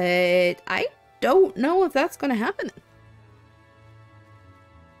 but I don't know if that's gonna happen.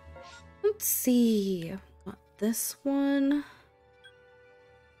 Let's see. Got this one.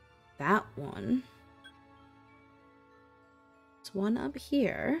 That one. There's one up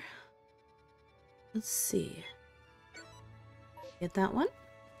here. Let's see. Get that one.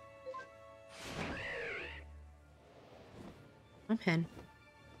 My pen.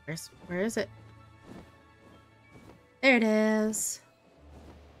 Where is it? There it is.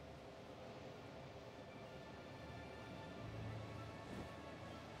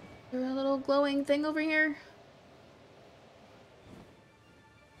 Is there a little glowing thing over here?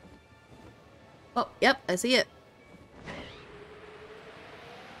 Oh, yep, I see it.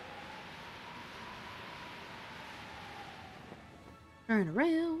 Turn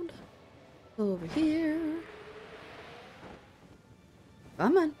around. Go over here.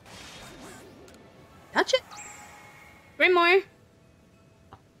 Come on. Touch it. 3 more.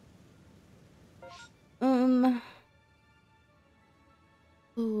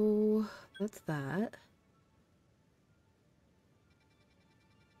 Oh, that's that.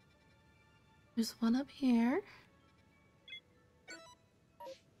 There's one up here.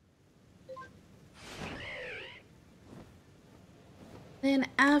 Then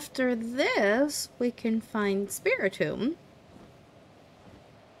after this, we can find Spiritomb.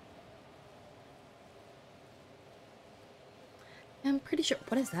 I'm pretty sure.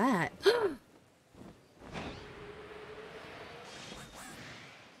 What is that?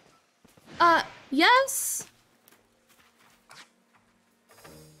 Yes.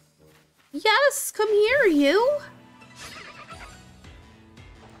 Yes, come here, you.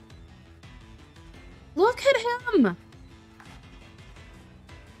 Look at him.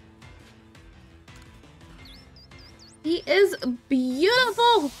 He is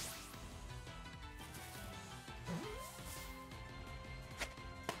beautiful.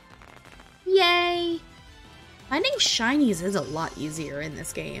 Yay. Finding shinies is a lot easier in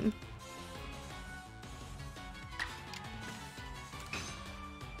this game.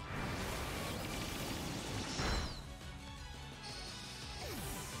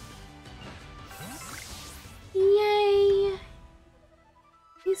 Yay.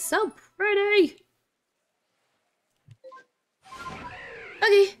 He's so pretty.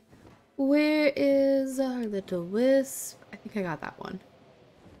 Okay. Where is our little wisp? I think I got that one.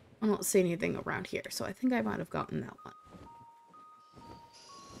 I don't see anything around here, so I think I might have gotten that one.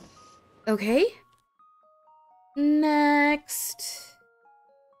 Okay. Next.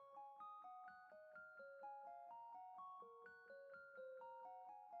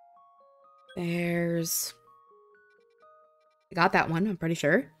 There's... I got that one, I'm pretty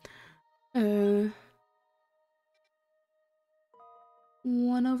sure. One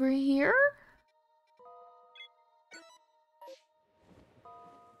over here?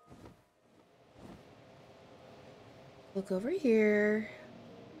 Look over here.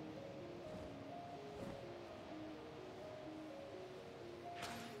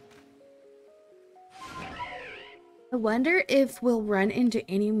 I wonder if we'll run into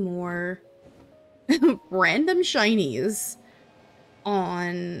any more random shinies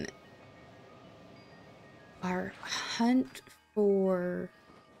on our hunt for...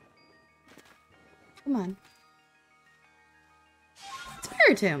 Come on.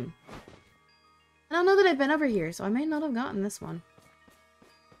 Spiritomb. I don't know that I've been over here, so I may not have gotten this one.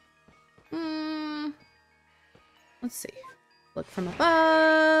 Let's see. Look from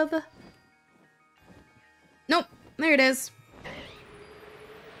above. Nope. There it is.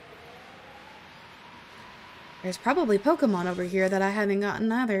 There's probably Pokemon over here that I haven't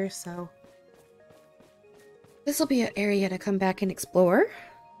gotten either, so... This will be an area to come back and explore.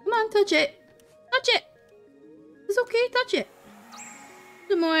 Come on, touch it. Touch it. It's okay, touch it.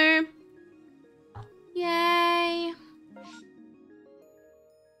 Some more. Yay.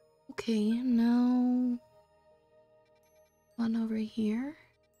 Okay, now... One over here.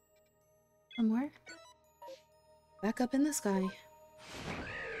 Somewhere. Back up in the sky.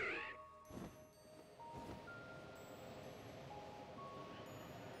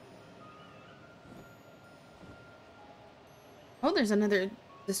 Oh, there's another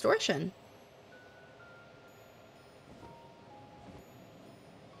distortion.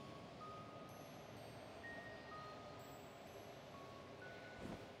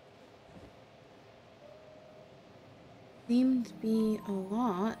 Seemed to be a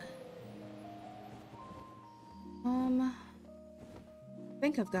lot. I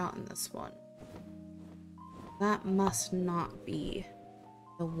think I've gotten this one. That must not be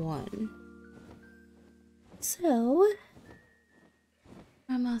the one. So,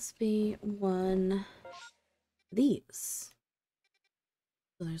 there must be one of these.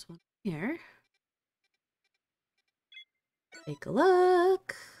 So there's one here. Take a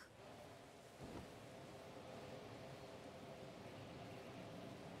look.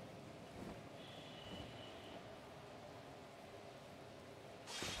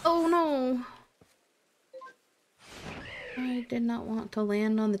 Oh no! I did not want to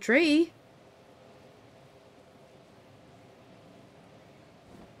land on the tree.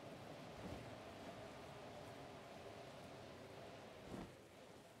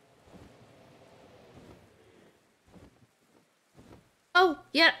 Oh,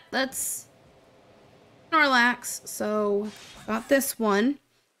 yeah, that's Snorlax. So, got this one.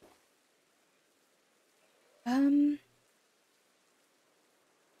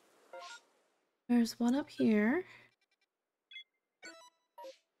 There's one up here.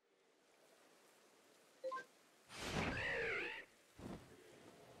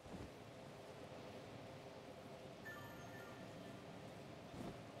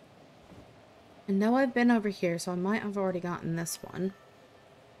 I know I've been over here, so I might have already gotten this one.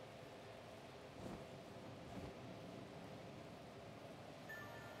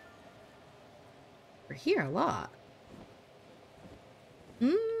 We're here a lot.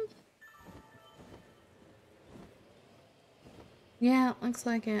 Yeah, looks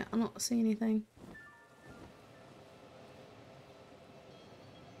like it. I don't see anything.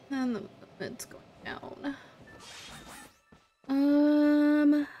 And it's going down.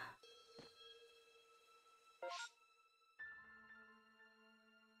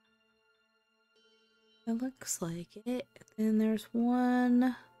 It looks like it. Then there's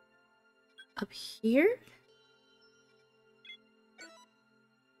one up here.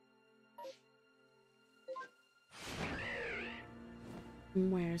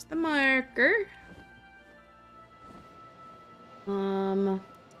 Where's the marker?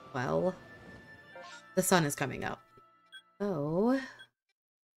 Well, the sun is coming up. So,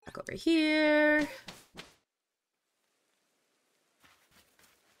 back over here.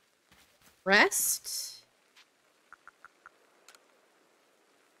 Rest.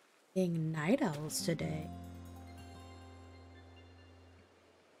 Being night owls today.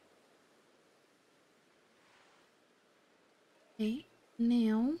 Okay,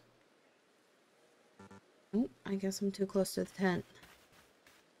 Now... Oh, I guess I'm too close to the tent.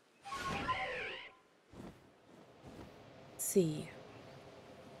 Let's see.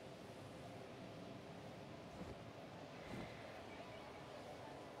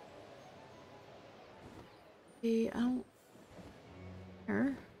 Okay, I don't...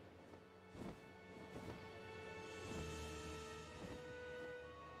 Here.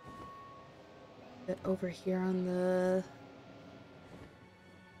 Get over here on the...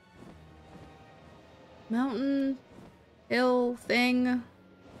 mountain hill thing.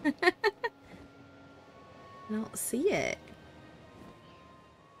 I don't see it.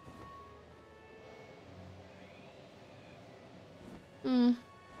 Hmm.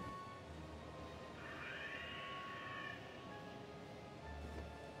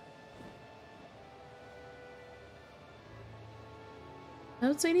 I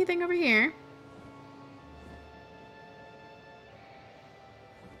don't see anything over here.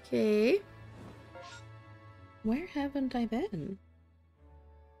 Okay. Where haven't I been?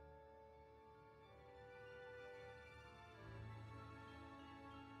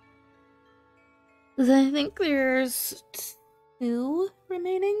 I think there's 2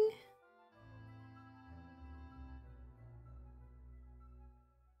 remaining.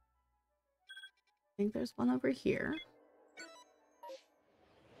 I think there's one over here.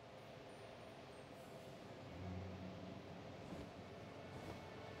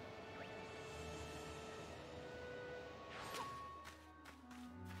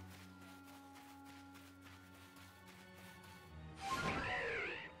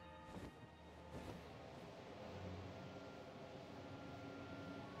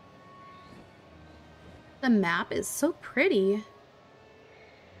 The map is so pretty.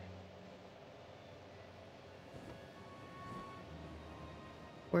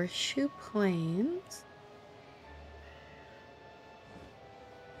 Horseshoe Plains.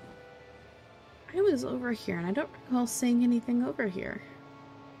 I was over here and I don't recall seeing anything over here.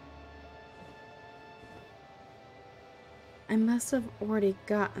 I must have already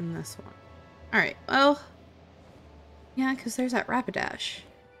gotten this one. Alright, well... yeah, because there's that Rapidash.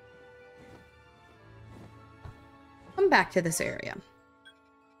 Come back to this area.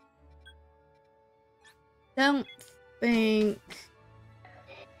 Don't think...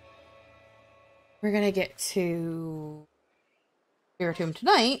 we're gonna get to Spiritomb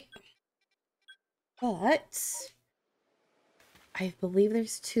tonight. But... I believe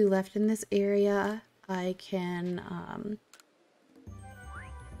there's 2 left in this area. I can,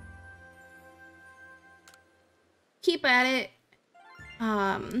 keep at it,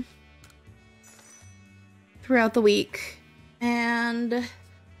 throughout the week. And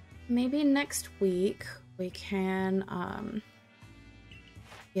maybe next week we can,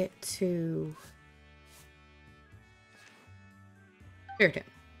 get to Spiritomb.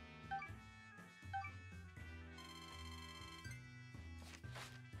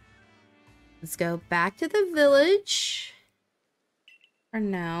 Let's go back to the village for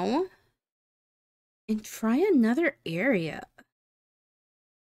now and try another area.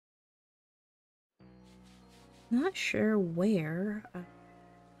 Not sure where I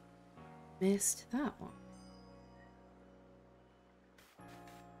missed that one.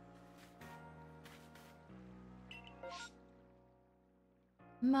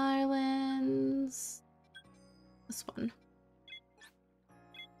 Marlins. This one.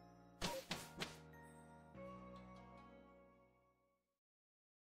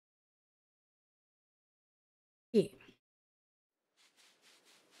 Yeah.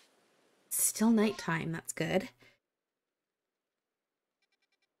 Still nighttime, that's good.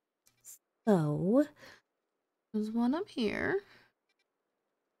 So, there's one up here.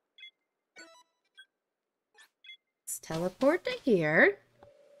 Let's teleport to here.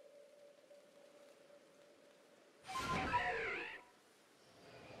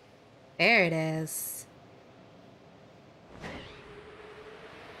 There it is.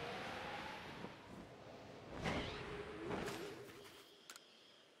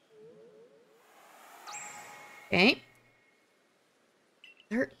 Okay.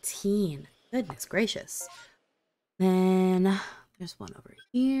 13. Goodness gracious. Then there's one over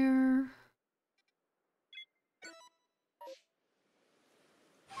here.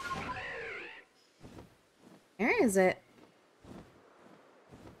 Where is it?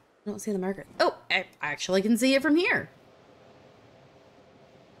 I don't see the marker. Oh, I actually can see it from here.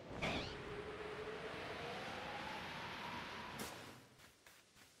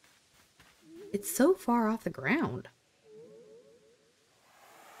 It's so far off the ground.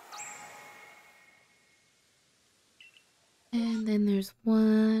 And then there's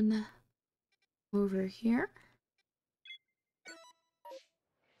one over here.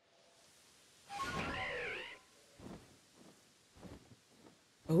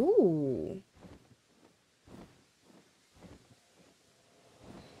 Oh.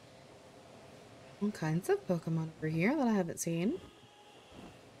 All kinds of Pokemon over here that I haven't seen.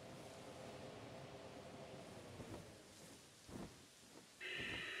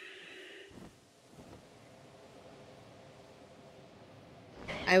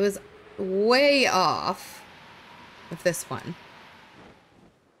 I was way off with this one.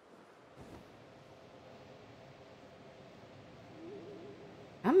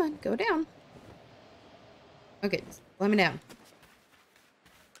 Come on, go down. Okay, let me down.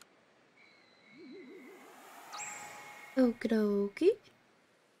 Okie dokie.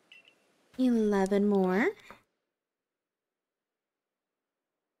 11 more.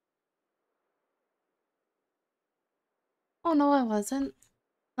 Oh no, I wasn't.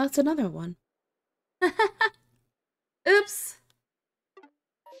 That's another one. Oops.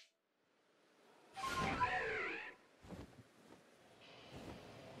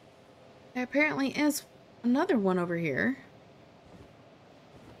 There apparently is another one over here.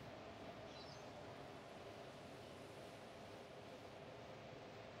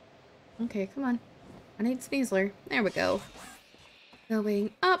 Okay, come on. I need Sneasler. There we go.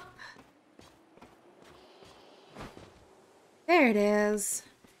 Going up. There it is.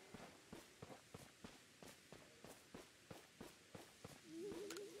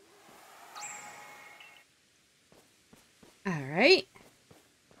 All right.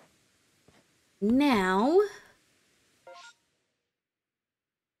 Now,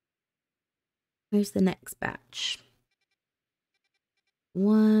 here's the next batch.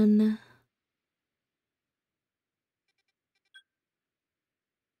 One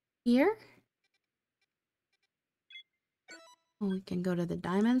here. Oh, we can go to the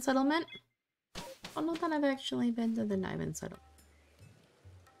diamond settlement. Oh, not that I've actually been to the diamond settlement.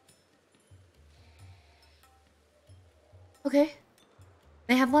 Okay.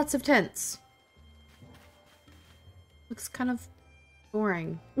 They have lots of tents. Looks kind of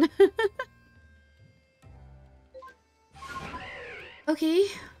boring. Okay.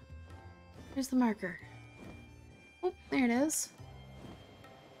 Here's the marker. Oh, there it is.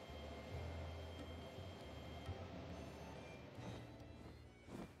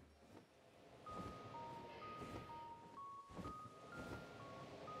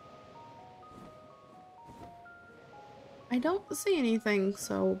 I don't see anything,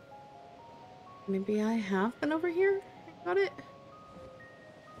 so maybe I have been over here. Got it.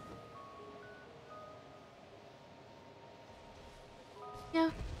 Yeah.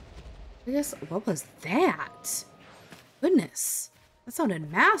 I guess, what was that? Goodness. That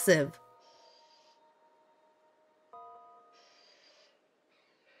sounded massive.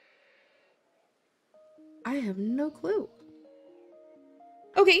 I have no clue.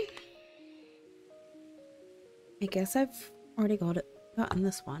 Okay. I guess I've already gotten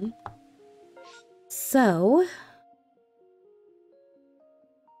this one. So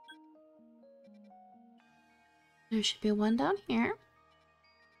there should be one down here.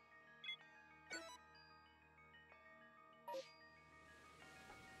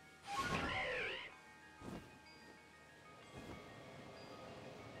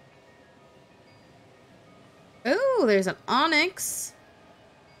 Oh, there's an onyx.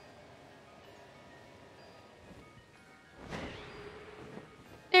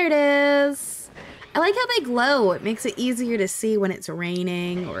 There it is. I like how they glow. It makes it easier to see when it's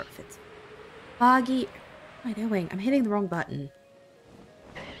raining or if it's foggy. What am I doing? I'm hitting the wrong button.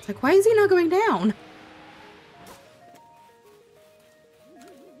 It's like, why is he not going down?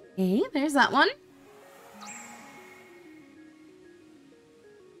 Okay, there's that one.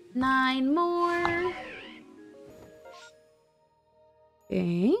 9 more.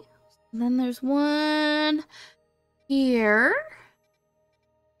 Okay. And then there's one here.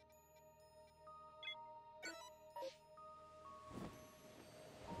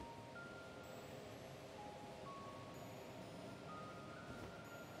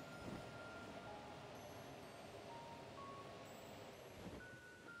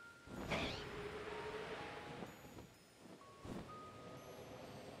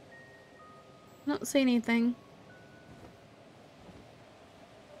 I don't see anything.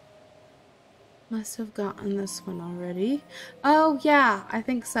 Must have gotten this one already. Oh, yeah, I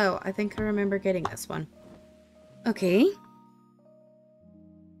think so. I think I remember getting this one. Okay.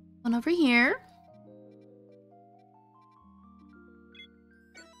 One over here.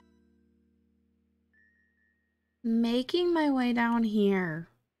 Making my way down here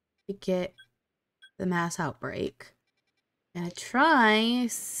to get the mass outbreak. Gonna try,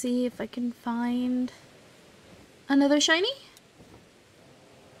 see if I can find another shiny.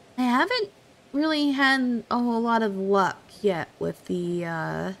 I haven't really had a whole lot of luck yet with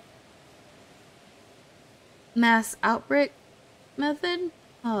the mass outbreak method.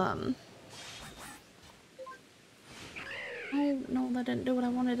 Oh no, that didn't do what I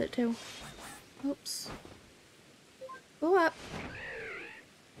wanted it to. Oops. Go up.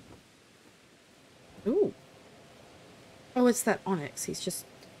 Ooh. Oh, it's that Onyx. He's just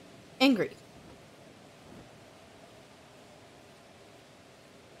angry.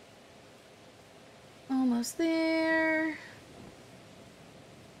 Almost there.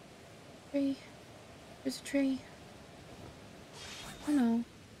 Tree. There's a tree. Oh no.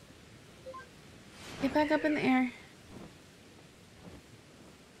 Get back up in the air.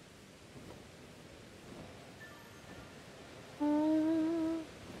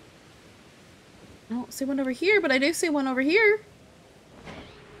 I don't see one over here, but I do see one over here.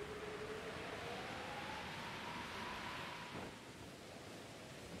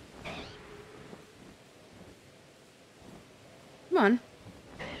 Come on.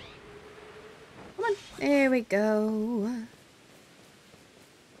 Come on. There we go.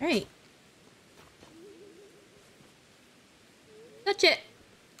 Alright. Touch it.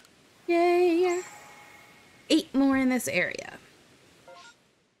 Yay. 8 more in this area.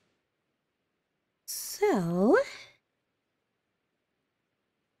 So,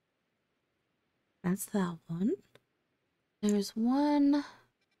 that's that one. There's one.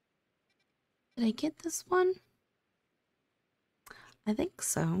 Did I get this one? I think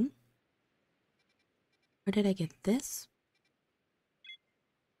so. Or did I get this?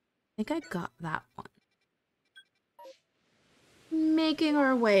 I think I got that one. Making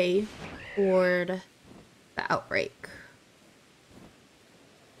our way toward the outbreak.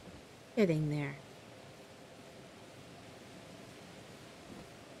 Getting there.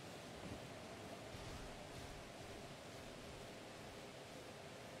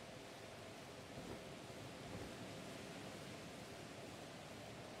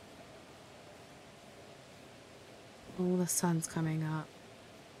 Oh, the sun's coming up.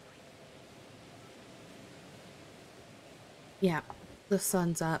 Yeah, the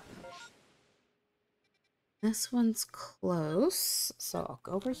sun's up. This one's close, so I'll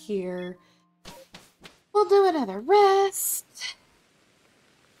go over here. We'll do another rest.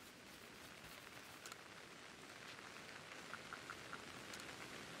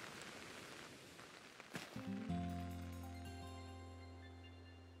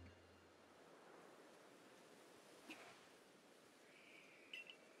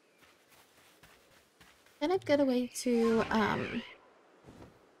 And a good way to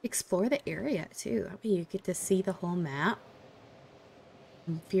explore the area too. That way you get to see the whole map.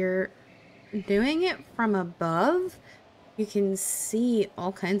 If you're doing it from above, you can see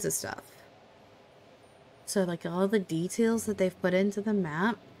all kinds of stuff. So like all the details that they've put into the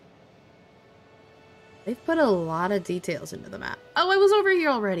map. They've put a lot of details into the map. Oh, I was over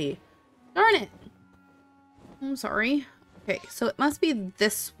here already. Darn it. I'm sorry. Okay, so it must be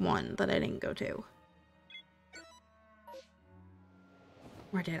this one that I didn't go to.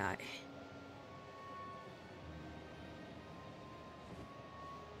 Or did I?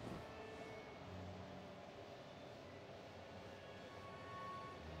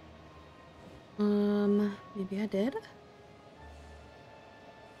 Maybe I did.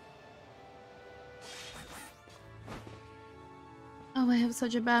 Oh, I have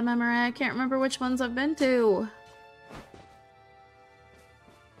such a bad memory. I can't remember which ones I've been to.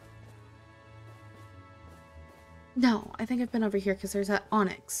 No, I think I've been over here because there's that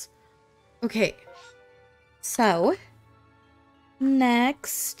Onyx. Okay. So,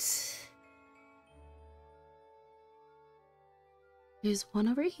 next. There's one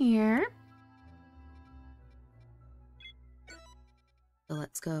over here. So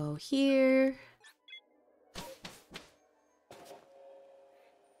let's go here.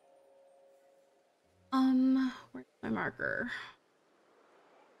 Where's my marker?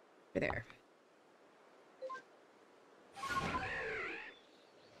 Over there.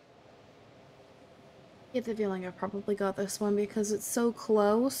 I get the feeling I probably got this one because it's so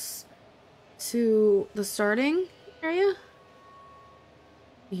close to the starting area.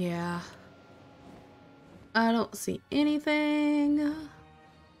 Yeah. I don't see anything.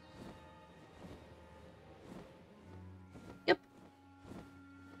 Yep.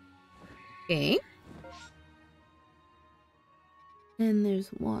 Okay. And there's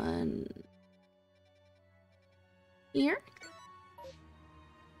one here.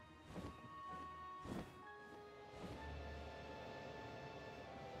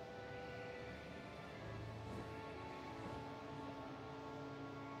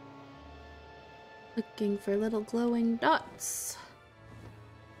 Looking for little glowing dots.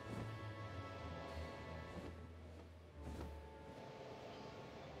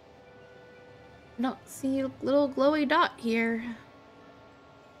 I don't see a little glowy dot here.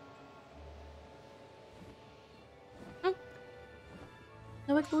 Oh,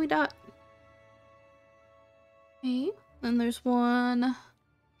 no glowy dot. Okay, then there's one.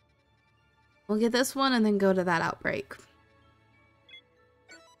 We'll get this one and then go to that outbreak.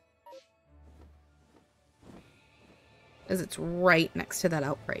 Because it's right next to that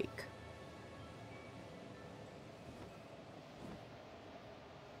outbreak.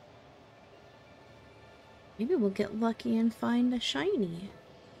 Maybe we'll get lucky and find a shiny.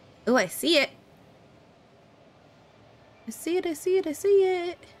 Oh, I see it. I see it, I see it, I see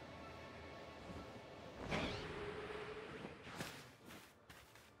it.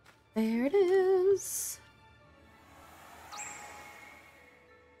 There it is.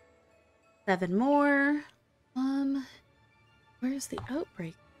 7 more. Where's the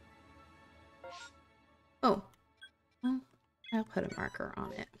outbreak? Oh. Well, I'll put a marker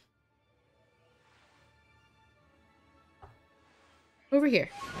on it. Over here.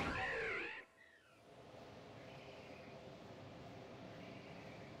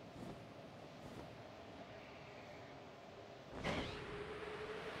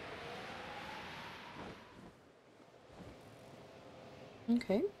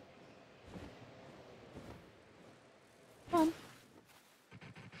 Okay. Come on.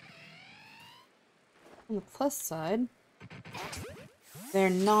 On the plus side, they're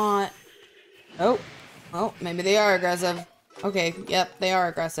not... Oh. Oh, maybe they are aggressive. Okay, yep, they are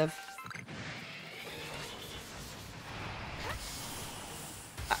aggressive.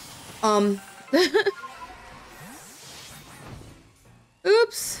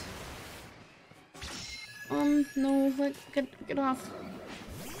 Oops. No, get off.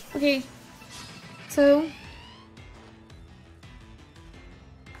 Okay. So...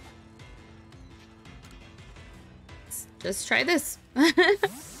 Just try this.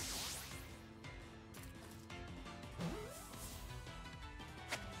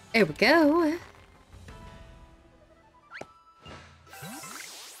 There we go.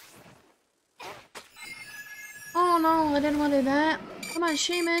 Oh no, I didn't want to do that. Come on,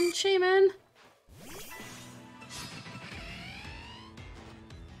 Shaman, Shaman.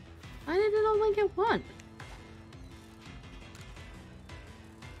 Why did it only get one?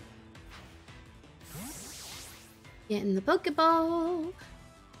 Get in the Pokeball.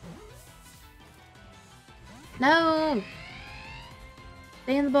 No!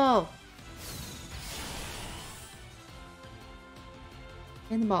 Stay in the ball.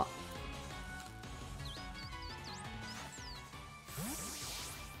 Stay in the ball.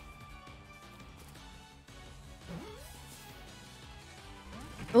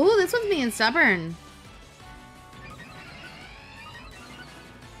 Oh, this one's being stubborn.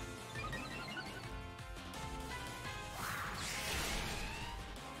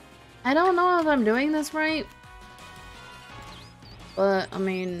 I don't know if I'm doing this right. But, I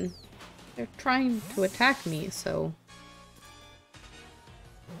mean, they're trying to attack me, so...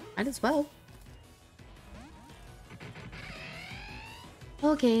 might as well.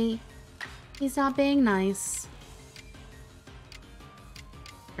 Okay. He's not being nice.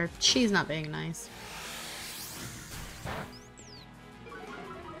 Or she's not being nice.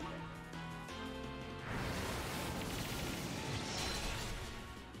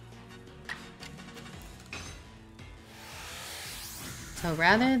 So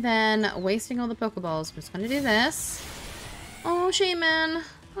rather than wasting all the Pokeballs, I'm just gonna do this. Oh, Shaman!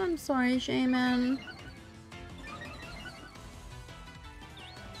 I'm sorry, Shaman.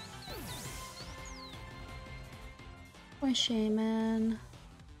 Poor Shaman.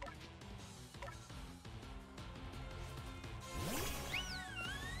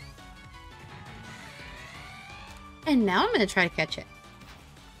 And now I'm gonna try to catch it.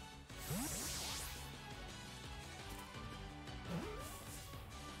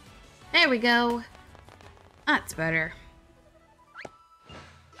 There we go. That's better.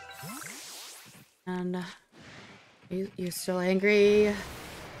 And you're still angry?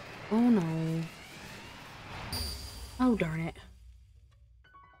 Oh no. Oh darn it.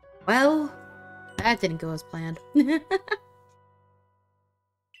 Well, that didn't go as planned.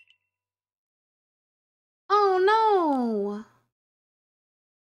 Oh no!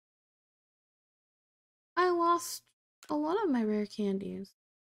 I lost a lot of my rare candies.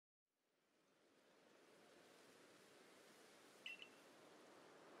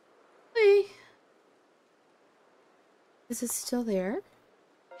 Hey. Is it still there?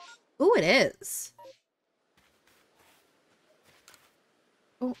 Oh, it is.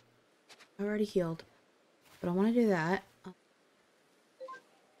 Oh, I already healed. But I want to do that.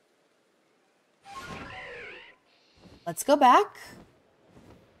 Let's go back.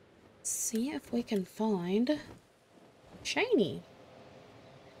 See if we can find shiny.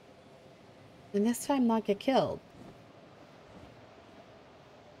 And this time not get killed.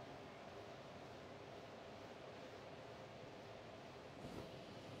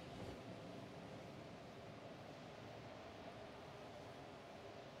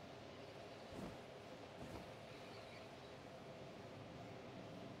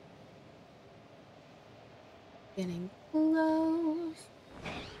 Getting close.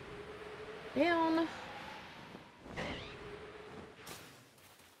 Down.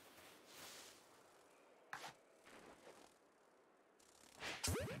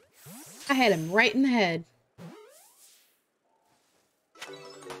 I hit him right in the head.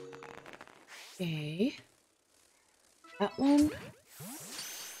 Okay. That one.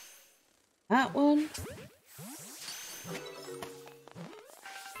 That one.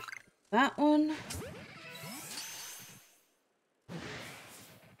 That one.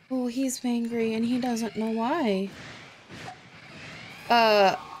 Oh, he's angry and he doesn't know why.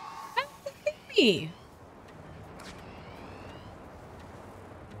 How did they hit me?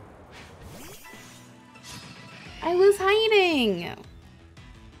 I was hiding.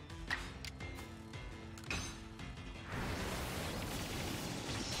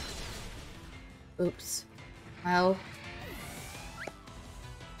 Oops. Well.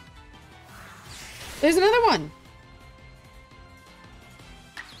 There's another one.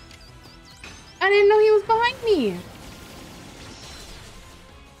 I didn't know he was behind me.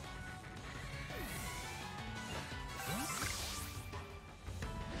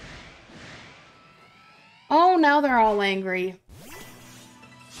 Oh, now they're all angry.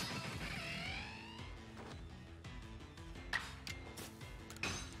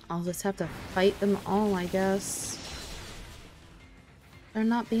 I'll just have to fight them all, I guess. They're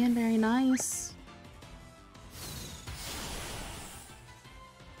not being very nice.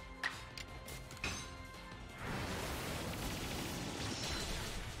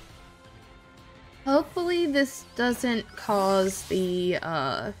 Hopefully this doesn't cause the,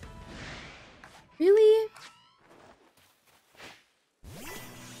 really?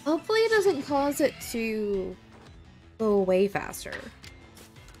 Hopefully it doesn't cause it to go away faster.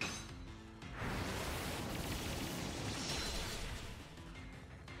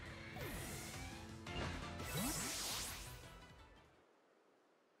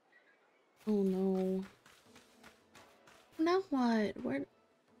 Oh no. Now what? Where?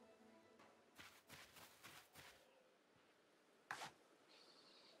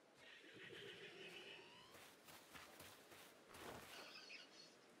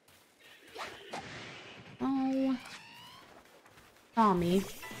 Oh. Tommy.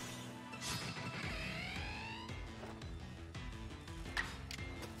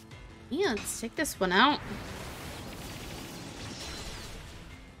 Yeah, let's take this one out.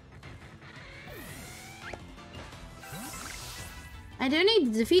 I do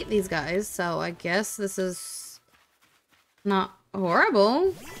need to defeat these guys, so I guess this is not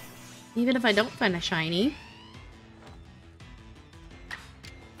horrible. Even if I don't find a shiny.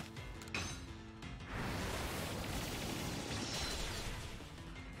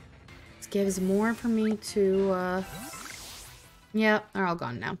 This gives more for me to, yeah, they're all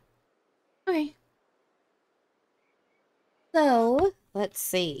gone now. Okay. So, let's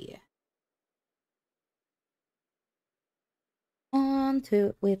see. On to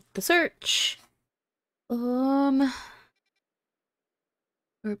it with the search. There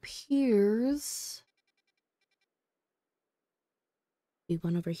appears be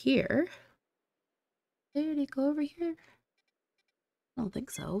one over here. Did he go over here? I don't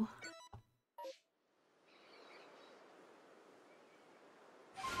think so.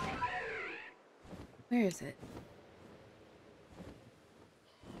 Where is it?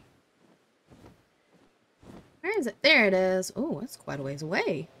 Where is it? There it is. Oh, that's quite a ways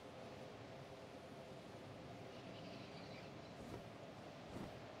away.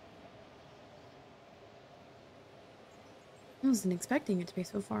 I wasn't expecting it to be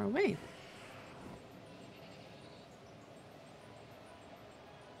so far away.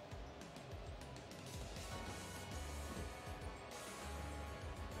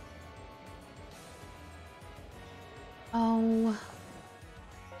 Oh.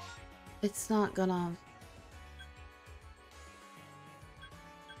 It's not gonna...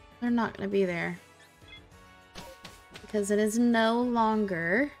 They're not gonna be there. Because it is no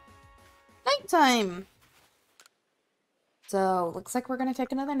longer nighttime. So, looks like we're gonna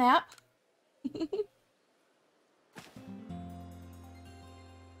take another nap.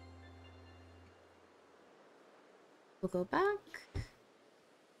 We'll go back.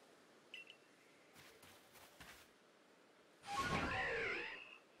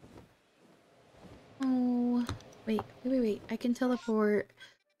 Wait. I can teleport.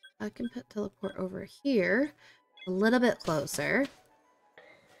 I can teleport over here. A little bit closer.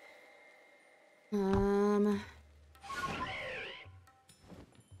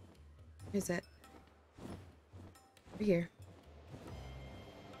 Is it? Over here.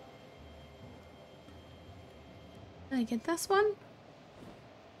 Can I get this one?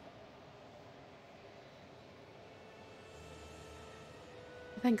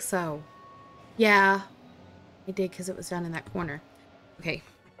 I think so. Yeah. I did because it was down in that corner. Okay.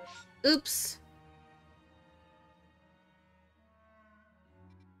 Oops.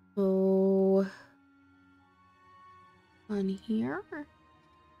 Oh. On here?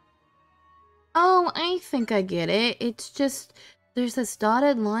 Oh, I think I get it. It's just there's this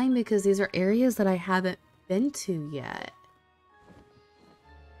dotted line because these are areas that I haven't been to yet.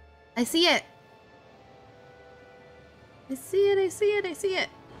 I see it. I see it.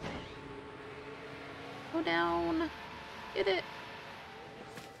 Go down. Get it.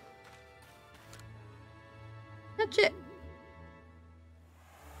 Touch it.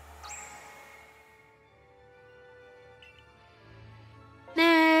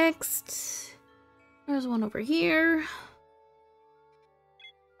 Next. There's one over here.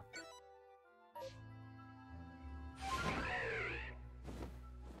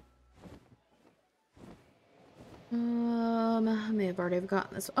 I may have already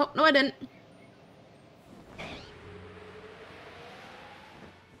forgotten this. Oh, no, I didn't.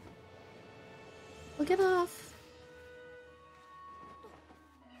 We'll get off.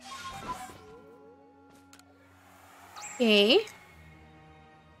 Okay.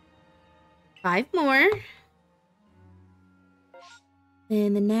 5 more.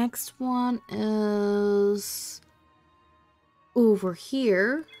 Then the next one is over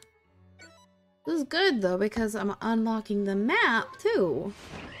here. This is good though because I'm unlocking the map too.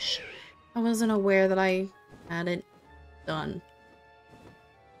 I wasn't aware that I had it done.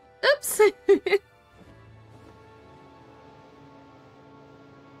 Oops.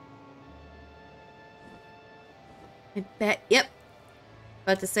 I bet, yep.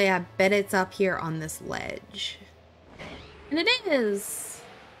 About to say, I bet it's up here on this ledge. And it is!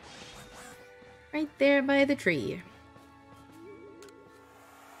 Right there by the tree.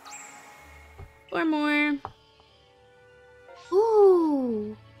 4 more.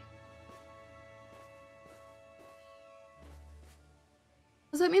 Ooh!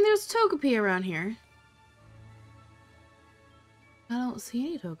 Does that mean there's Togepi around here? I don't see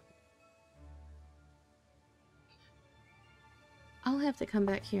any Togepi. I'll have to come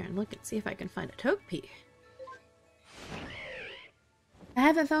back here and look and see if I can find a Togepi. I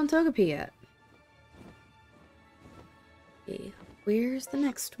haven't found Togepi yet. Okay, where's the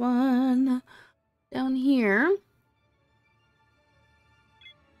next one? Down here.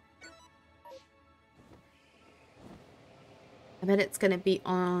 I bet it's gonna be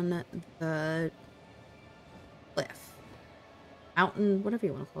on the cliff. Mountain, whatever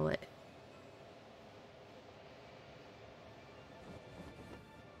you want to call it.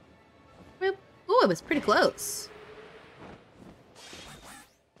 Oh, it was pretty close.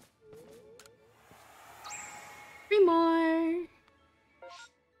 Three more.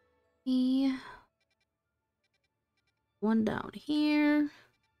 One down here.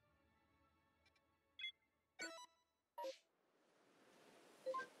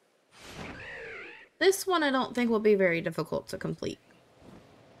 This one I don't think will be very difficult to complete.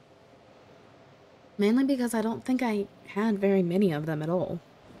 Mainly because I don't think I had very many of them at all.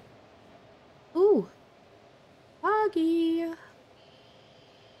 Ooh. Foggy.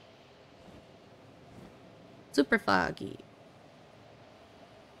 Super foggy.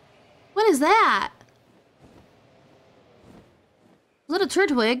 What is that? Is that a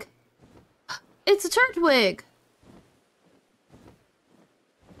turtwig? It's a turtwig!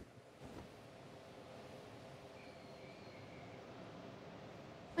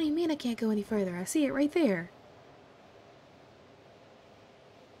 What do you mean I can't go any further? I see it right there.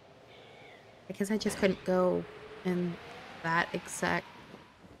 I guess I just couldn't go in that exact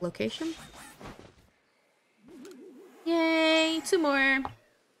location. Yay! 2 more.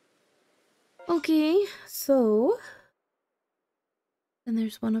 Okay, so... then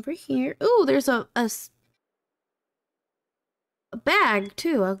there's one over here. Ooh, there's a bag,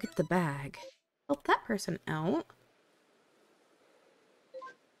 too. I'll get the bag. Help that person out.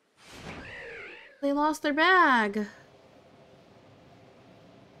 They lost their bag.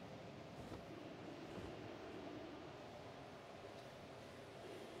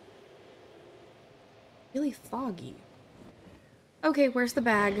 Really foggy. Okay, where's the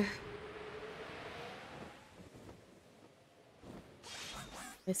bag?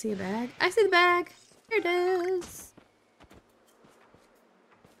 I see a bag. I see the bag. Here it is.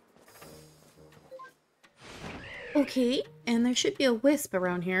 Okay, and there should be a wisp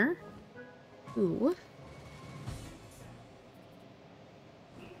around here. Ooh.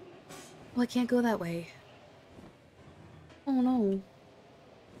 Oh, I can't go that way. Oh no.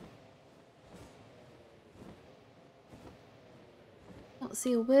 I don't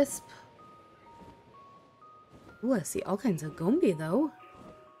see a wisp. Ooh, I see all kinds of Gombi though.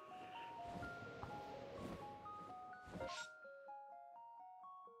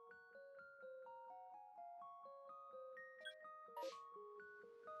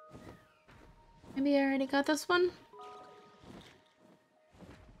 Maybe I already got this one?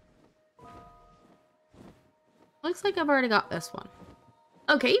 Looks like I've already got this one.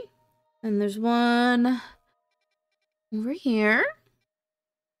 Okay. And there's one over here.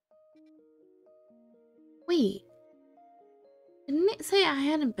 Wait. Didn't it say I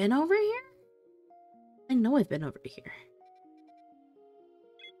hadn't been over here? I know I've been over here.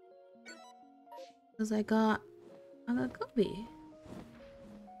 Because I got Gobi.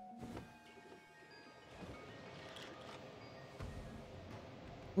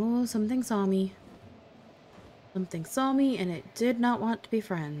 Oh, something saw me. Something saw me and it did not want to be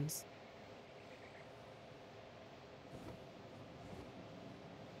friends.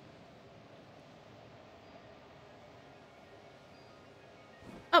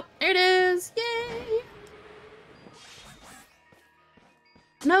 Oh, there it is! Yay!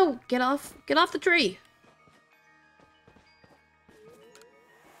 No! Get off the tree!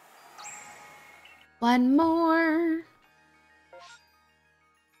 One more!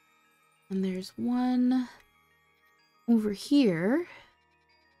 And there's one over here.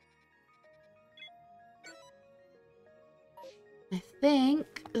 I think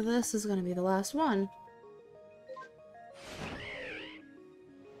this is gonna be the last one.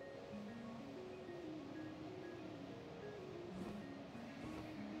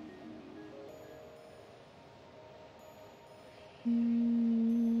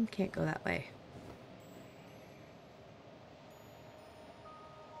 Can't go that way.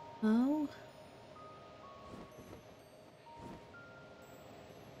 Oh.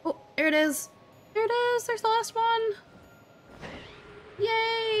 Oh, there it is. There it is. There's the last one.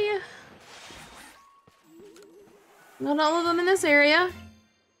 Yay. Got all of them in this area.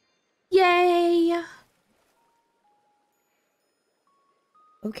 Yay.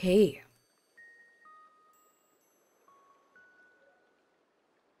 Okay.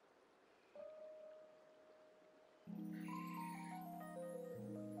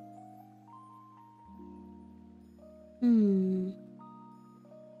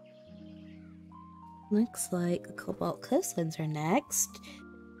 Looks like the Cobalt Coastlands are next.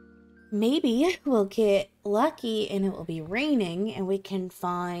 Maybe we'll get lucky and it will be raining and we can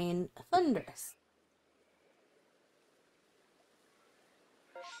find Thunderous.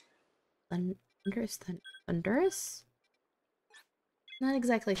 Thunderous? Not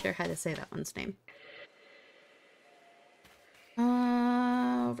exactly sure how to say that one's name.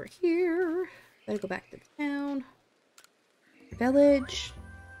 Over here. Gotta go back to the town. Village.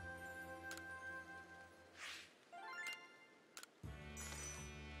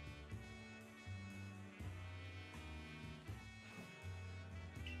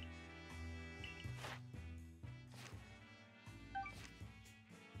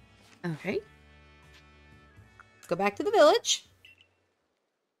 Okay. Let's go back to the village.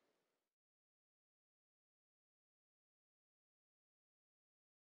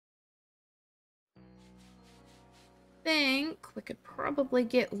 Think we could probably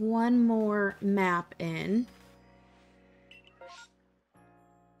get one more map in.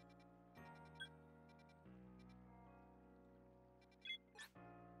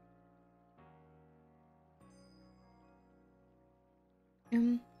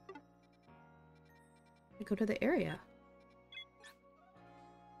 Go to the area.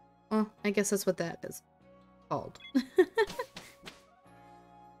 Well, I guess that's what that is called.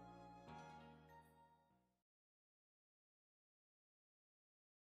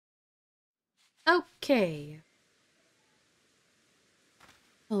 Okay.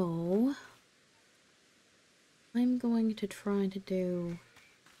 Oh. I'm going to try to do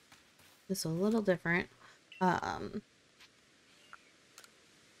this a little different. I'm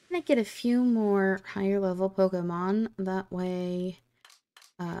gonna get a few more higher level Pokemon. That way,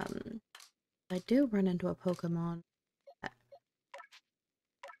 if I do run into a Pokemon that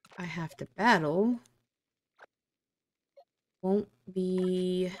I have to battle, won't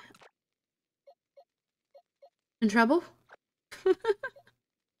be in trouble.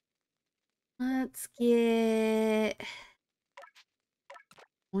 Let's get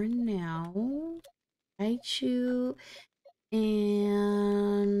more now. Raichu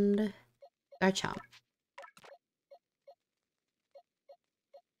and Garchomp.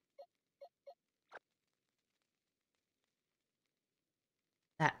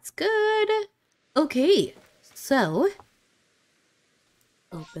 That's good. Okay, so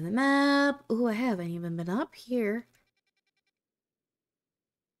open the map. Ooh, I haven't even been up here.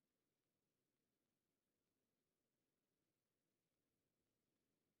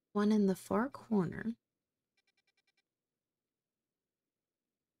 One in the far corner.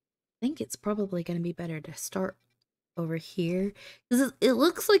 I think it's probably going to be better to start over here. It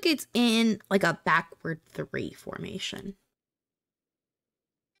looks like it's in like a backward 3 formation.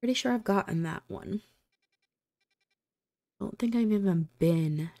 Pretty sure I've gotten that one. I don't think I've even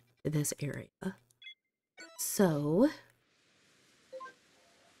been to this area. So,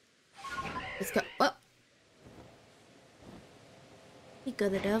 let's go. Oh! You go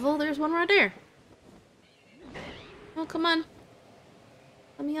the devil. There's one right there. Oh, come on.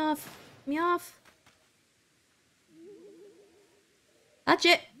 Let me off. Let me off. Touch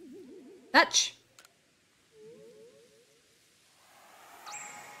it. Touch.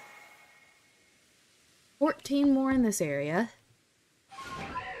 $14 more in this area.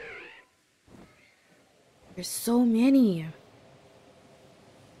 There's so many.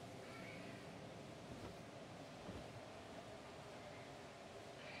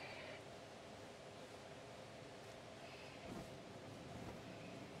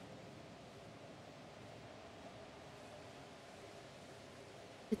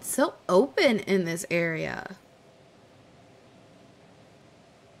 It's so open in this area.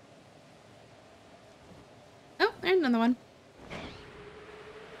 Oh, there's another one.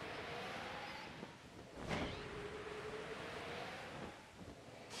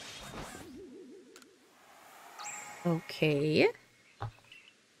 Okay.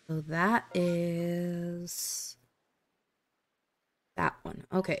 So that is that one.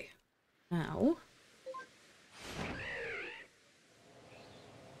 Okay. Now,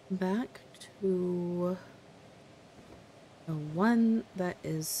 back to the one that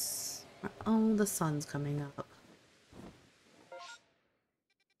is... Oh, the sun's coming up.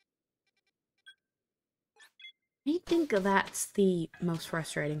 I think that's the most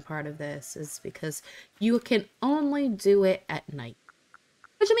frustrating part of this, is because you can only do it at night.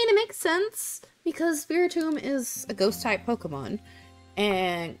 Which, I mean, it makes sense, because Spiritomb is a ghost-type Pokemon,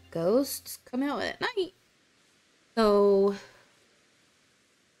 and ghosts come out at night. So,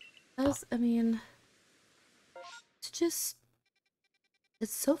 I mean,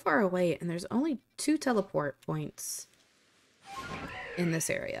 it's so far away, and there's only 2 teleport points in this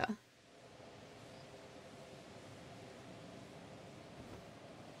area.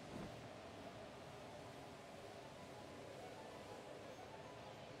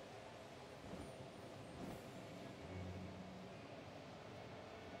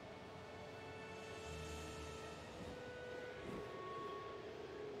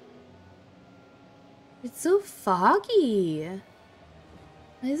 It's so foggy.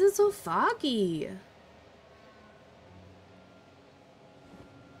 Why is it so foggy?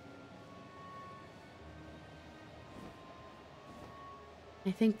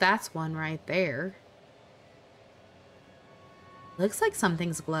 I think that's one right there. Looks like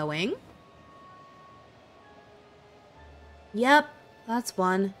something's glowing. Yep, that's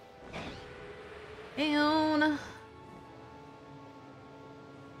one. Down.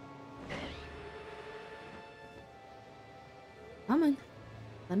 Come on.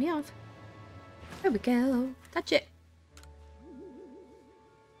 Let me off. There we go. Touch it.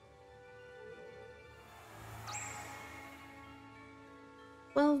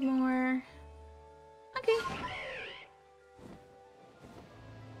 $12 more. Okay.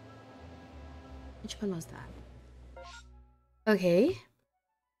 Which one was that? Okay.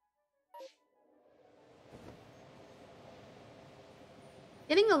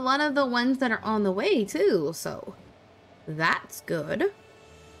 Getting a lot of the ones that are on the way, too, so that's good.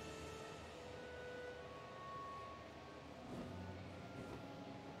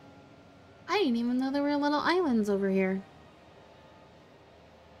 I didn't even know there were little islands over here.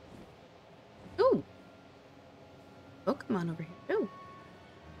 Ooh. Pokemon over here, too.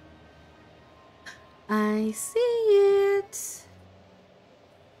 I see it.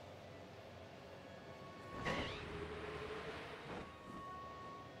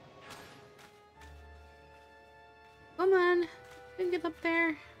 Come on. Can get up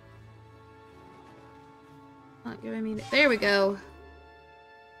there. Not giving me the... There we go.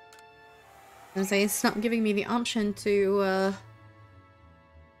 I was gonna say, it's not giving me the option to,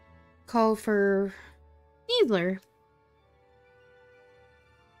 call for Needler.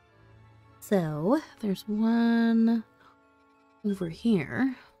 So, there's one over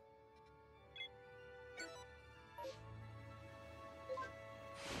here.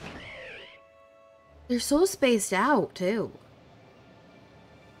 They're so spaced out, too.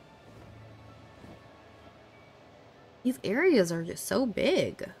 These areas are just so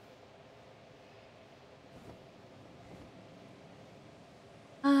big.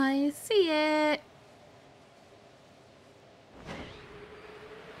 I see it.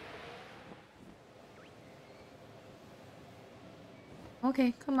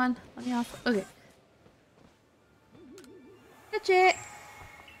 Okay, come on. Let me off. Okay. Catch it.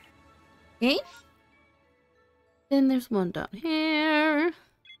 Okay. Then there's one down here.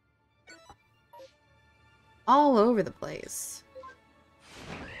 All over the place.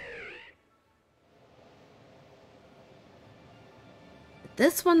 But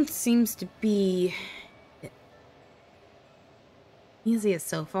this one seems to be the easiest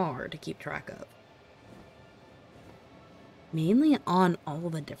so far to keep track of. Mainly on all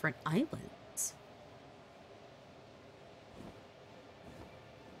the different islands.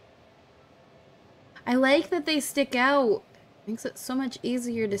 I like that they stick out. Makes it so much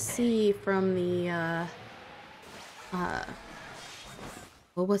easier to see from the, oh,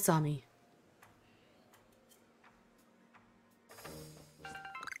 what saw me?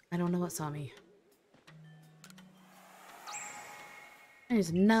 I don't know what saw me.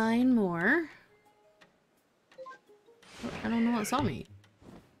 There's 9 more. I don't know what saw me.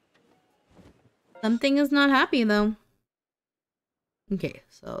 Something is not happy, though. Okay,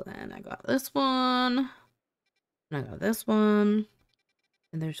 so then I got this one. And I got this one.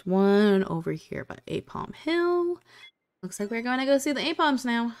 And there's one over here by Apalm Hill. Looks like we're going to go see the Apalms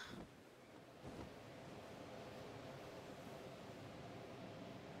now.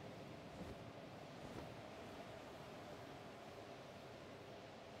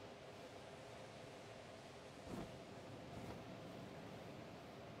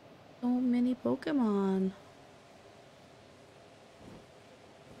 So many Pokemon.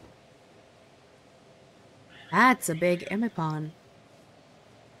 That's a big Emipon.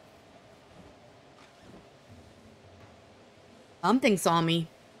 Something saw me.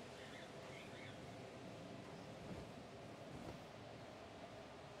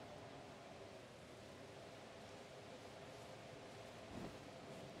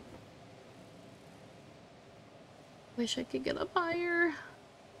 Wish I could get up higher.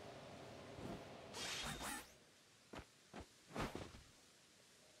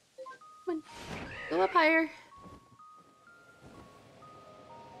 Come on. Go up higher.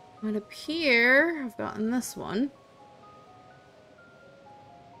 And up here, I've gotten this one.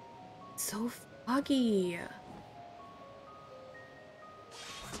 It's so foggy.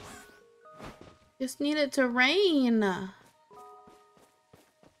 Just need it to rain.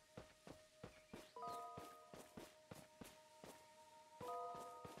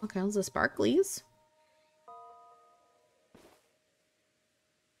 Okay, those are sparklies.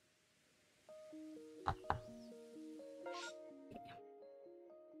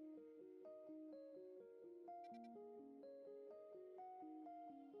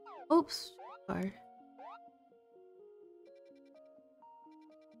 Oops. Sorry.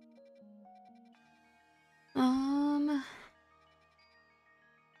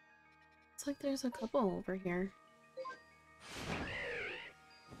 Looks like there's a couple over here.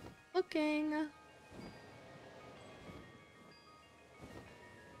 Looking.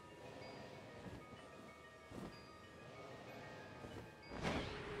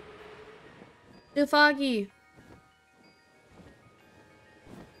 Too foggy.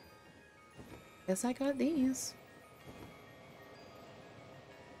 Guess I got these.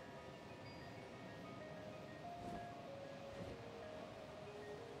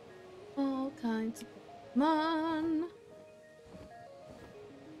 All kinds of Pokemon.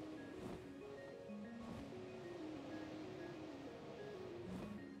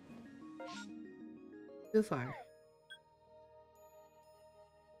 Too far.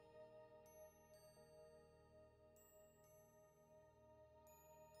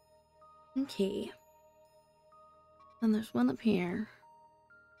 Okay. And there's one up here.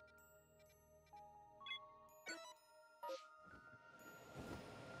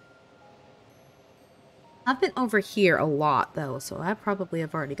 I've been over here a lot, though, so I probably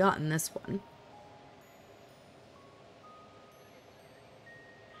have already gotten this one.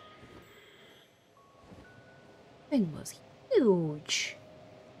 Thing was huge.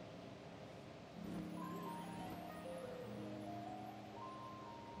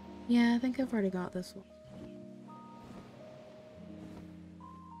 Yeah, I think I've already got this one.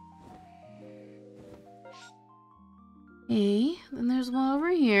 Okay, then there's one over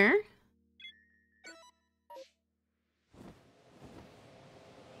here.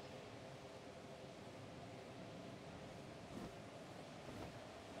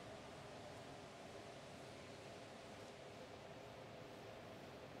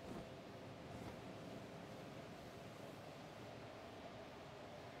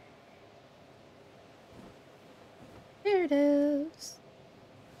 There it is.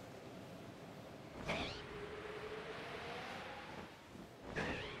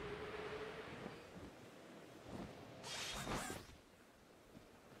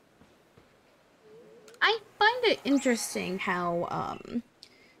 I find it interesting how,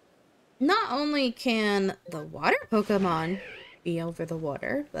 not only can the water Pokemon be over the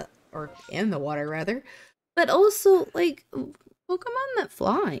water, or in the water rather, but also, like, Pokemon that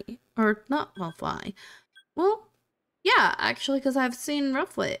fly. Or not, well, fly. Well, yeah, actually, because I've seen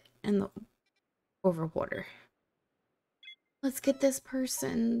Rufflet in the over water. Let's get this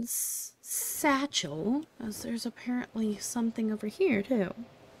person's satchel, as there's apparently something over here, too.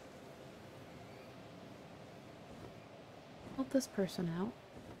 Help this person out.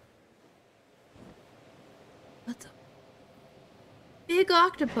 That's a big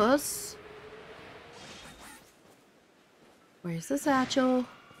octopus. Where's the satchel?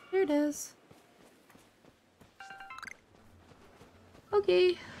 There it is.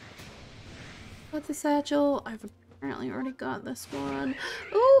 Okay. Got the satchel. I've apparently already got this one.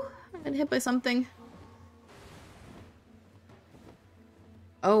 Oh, I've been hit by something.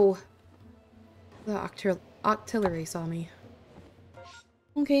 Oh. The octillery saw me.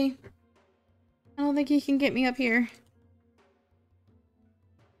 Okay. I don't think he can get me up here.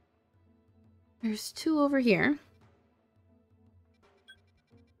 There's two over here.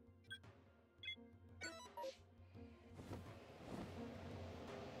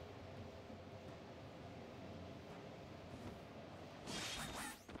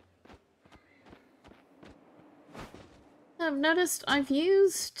 I've noticed I've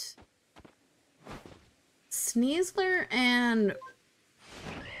used Sneasler and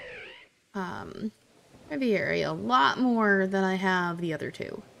Riviera a lot more than I have the other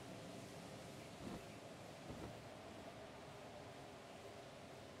two.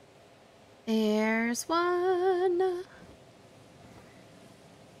 There's one.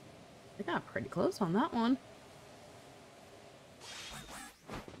 I got pretty close on that one.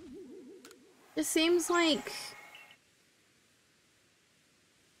 It seems like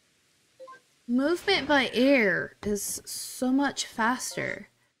movement by air is so much faster.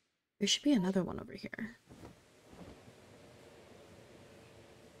 There should be another one over here.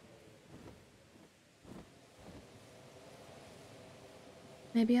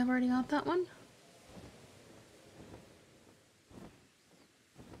 Maybe I've already got that one?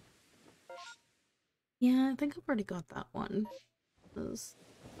 Yeah, I think I've already got that one.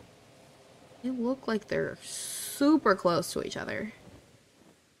 They look like they're super close to each other.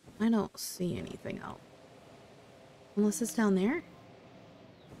 I don't see anything else. Unless it's down there?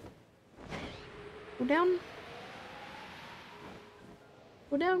 Go down.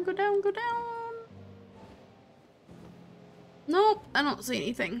 Go down, go down, go down. Nope, I don't see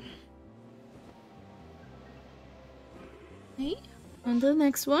anything. Okay, on to the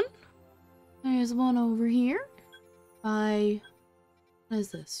next one. There's one over here. What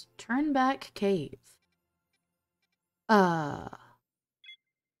is this? Turn back cave.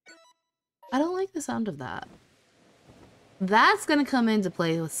 I don't like the sound of that. That's gonna come into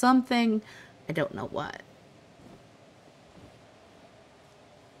play with something. I don't know what.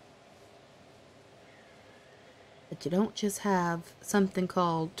 But you don't just have something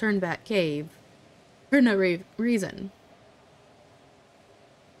called Turn Back Cave for no reason.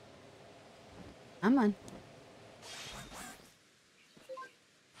 Come on.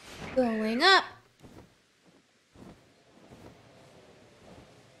 Going up.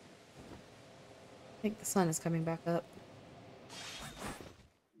 I think the sun is coming back up.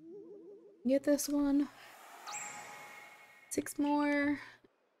 Get this one. 6 more.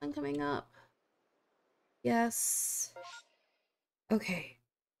 Sun coming up. Yes. Okay.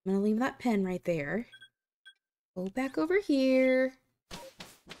 I'm gonna leave that pen right there. Go back over here.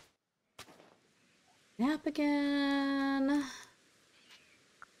 Nap again.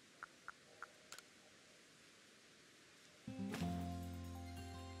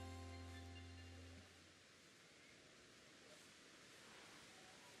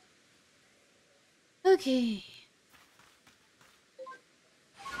 Okay.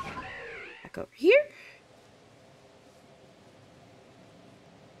 Back over here.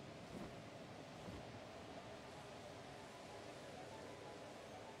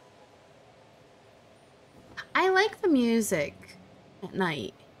 I like the music at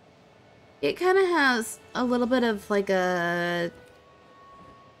night. It kind of has a little bit of like a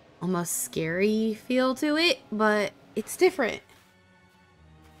almost scary feel to it, but it's different.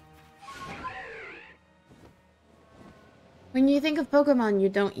 When you think of Pokemon, you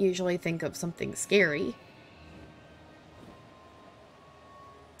don't usually think of something scary.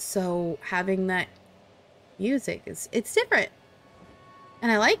 So having that music is it's different.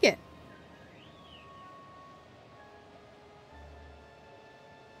 And I like it.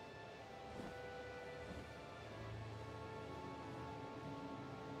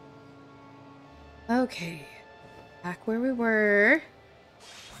 Okay. Back where we were.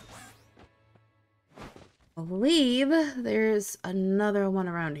 I believe there's another one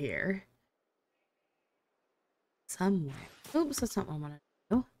around here. Somewhere. Oops, that's not what I want to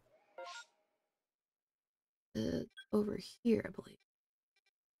do. Over here, I believe.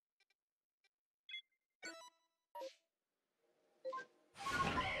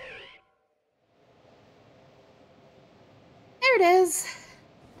 There it is.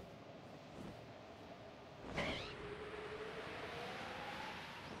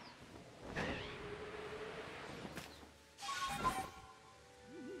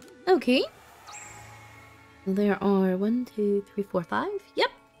 Okay. There are 1, 2, 3, 4, 5. Yep,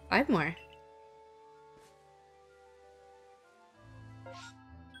 5 more.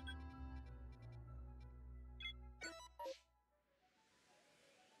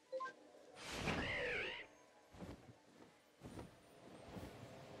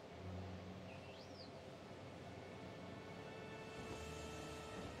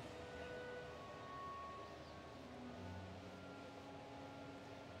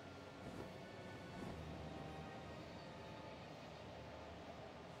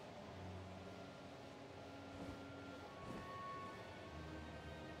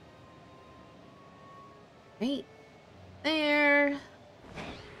 Right there.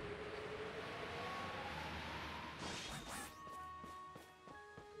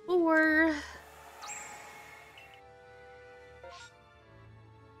 Four.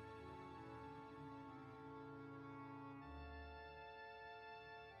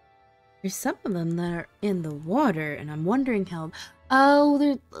 There's some of them that are in the water, and I'm wondering how... Oh,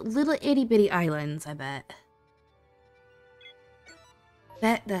 they're little itty-bitty islands, I bet.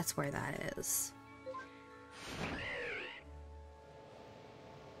 That's where that is.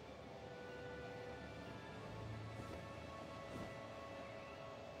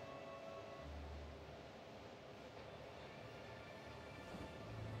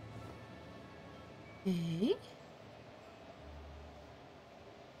 Okay.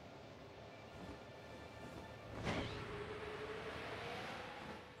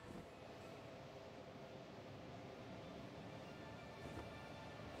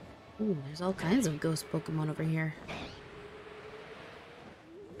 Ooh, there's all kinds of ghost Pokemon over here.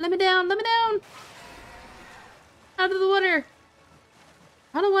 Let me down! Let me down! Out of the water!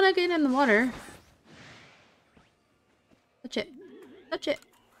 I don't want to get in the water. Touch it. Touch it.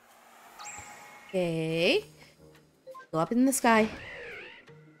 Okay. Go up in the sky.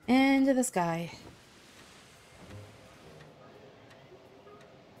 Into the sky.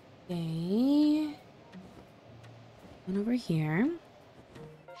 Okay. One over here.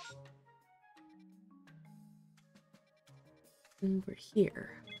 Over here.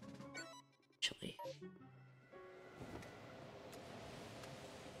 Actually.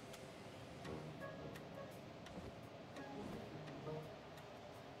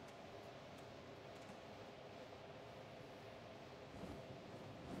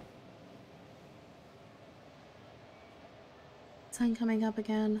 Sun coming up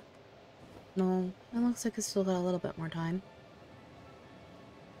again? No, it looks like it's still got a little bit more time.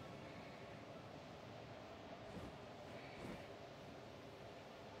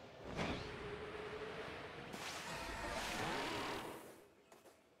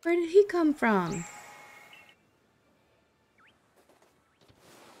 Where did he come from?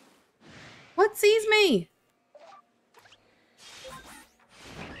 What sees me?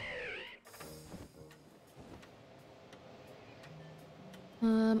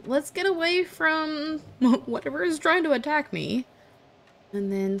 Let's get away from whatever is trying to attack me.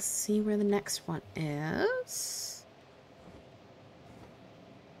 And then see where the next one is.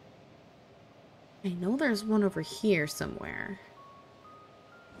 I know there's one over here somewhere.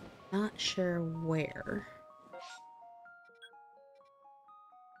 Not sure where.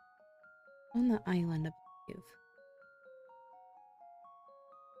 On the island, I believe.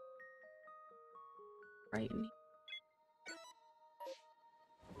 Right in here.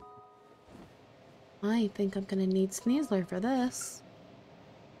 I think I'm gonna need Sneasler for this.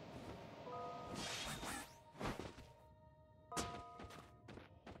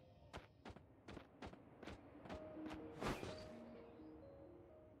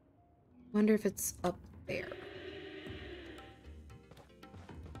 Wonder if it's up there.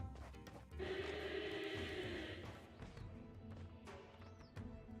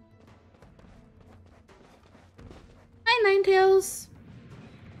 Hi, Ninetales.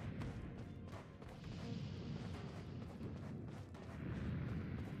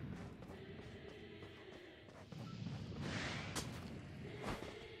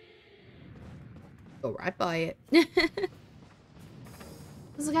 Go right by it.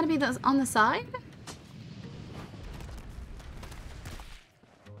 Is it gotta be on the side?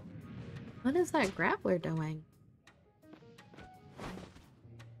 What is that grappler doing?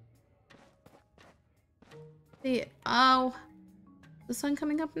 See, oh. The sun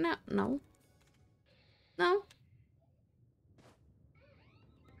coming up now? No. No.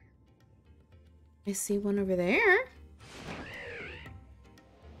 I see one over there.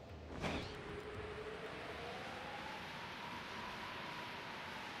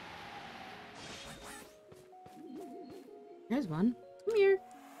 There's one. Come here.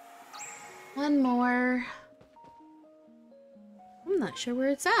 One more. I'm not sure where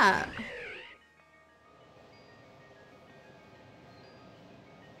it's at.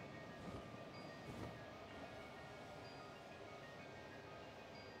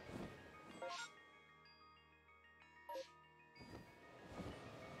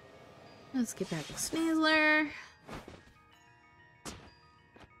 Let's get back to Sneasler.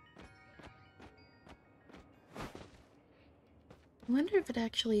 I wonder if it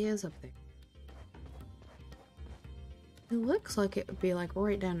actually is up there. It looks like it would be like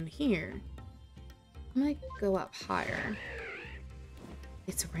right down in here. I might go up higher.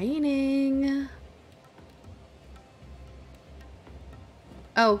 It's raining.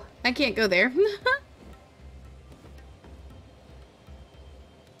 Oh, I can't go there.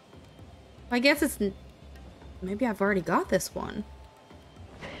 I guess it's... Maybe I've already got this one.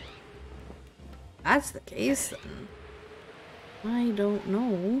 If that's the case, then I don't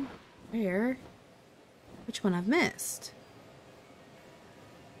know which one I've missed.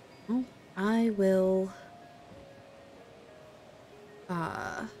 Well, I will...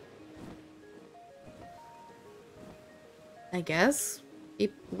 I guess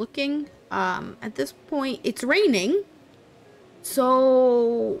keep looking. At this point, it's raining.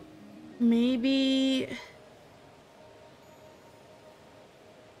 So... Maybe...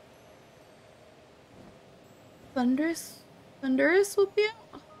 Thundurus will be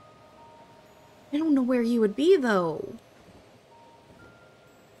out? I don't know where he would be, though.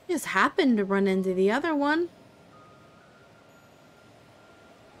 Just happened to run into the other one.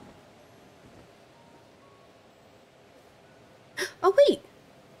 Oh, wait!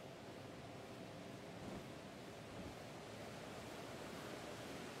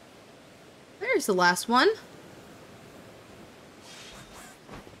 There's the last one.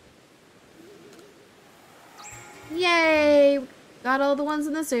 Yay! Got all the ones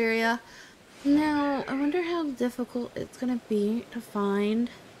in this area. Now, I wonder how difficult it's gonna be to find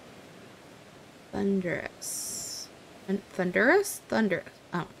Thundurus. Thundurus? Thundurus.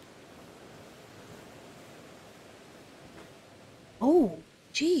 Oh. Oh,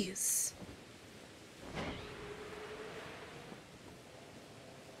 jeez.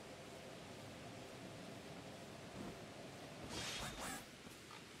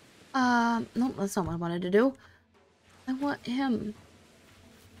 Nope, that's not what I wanted to do. I want him.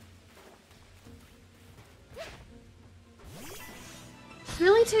 It's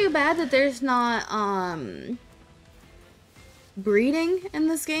really too bad that there's not, breeding in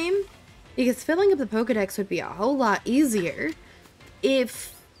this game, because filling up the Pokedex would be a whole lot easier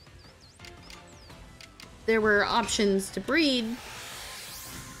if there were options to breed.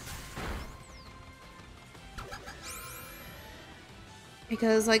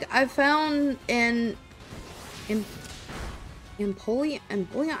 Because, like, I found in Empoleon, I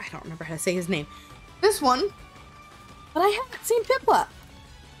don't remember how to say his name. This one, but I haven't seen Piplup.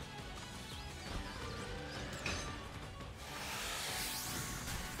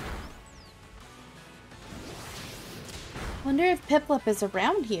 Wonder if Piplup is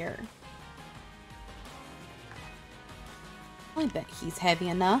around here. I bet he's heavy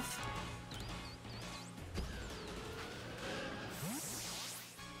enough.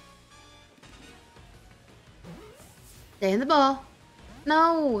 Stay in the ball.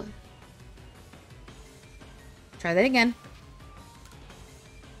 No. Try that again.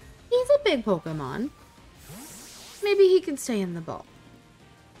 He's a big Pokemon. Maybe he can stay in the ball.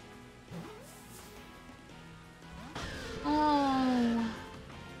 Oh.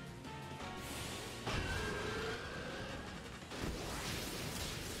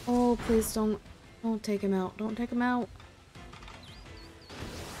 Oh, please don't take him out. Don't take him out.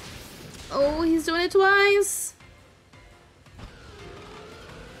 Oh, he's doing it twice.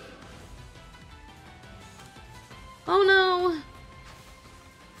 Oh no.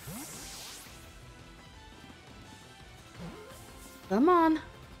 Come on.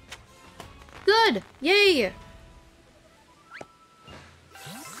 Good. Yay.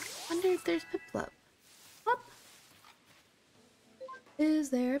 Wonder if there's Piplup. Up. Is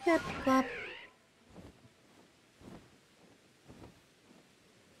there a Piplup?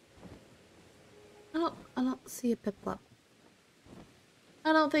 I don't see a Piplup.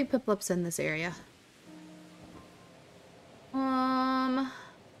 I don't think Piplup's in this area.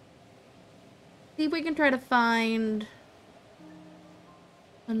 See if we can try to find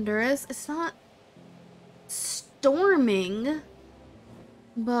Honduras. It's not storming,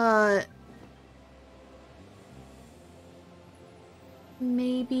 but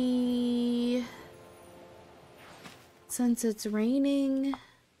maybe since it's raining,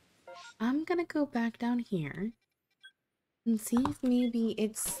 I'm gonna go back down here and see if maybe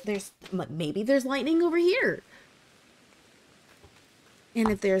maybe there's lightning over here. And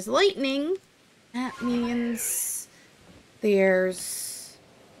if there's lightning, that means there's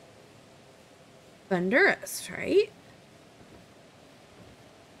Honduras, right?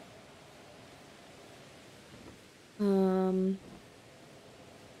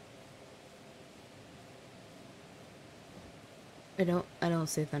 I don't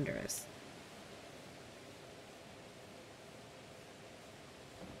see Honduras.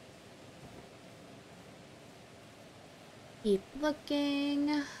 Keep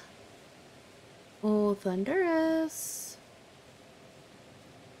looking. Oh, Honduras.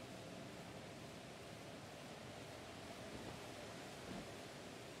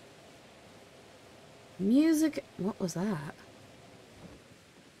 Music. What was that?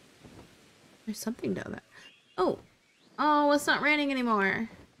 There's something down there. Oh. Oh, it's not raining anymore.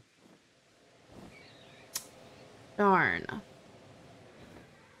 Darn.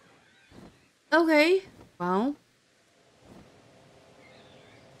 Okay. Well.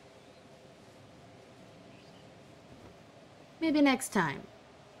 Maybe next time.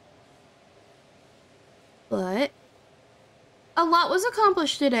 But a lot was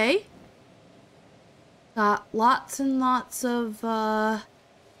accomplished today. Got lots and lots of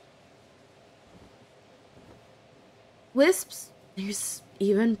wisps. There's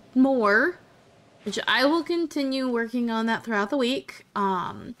even more, which I will continue working on that throughout the week.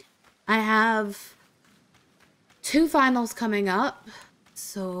 I have 2 finals coming up,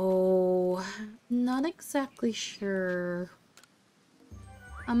 so not exactly sure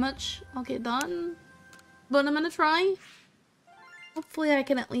how much I'll get done, but I'm gonna try. Hopefully I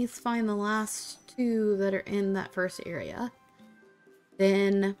can at least find the last 2 that are in that first area.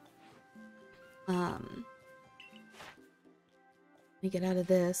 Then, let me get out of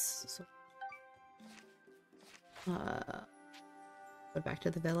this. So, go back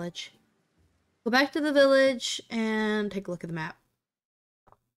to the village. Go back to the village and take a look at the map.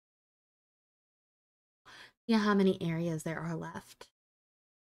 See how many areas there are left.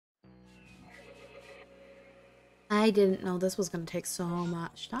 I didn't know this was going to take so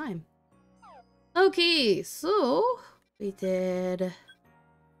much time. Okay, so we did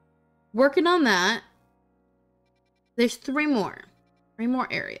working on that. There's 3 more. 3 more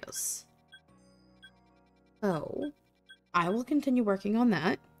areas. So I will continue working on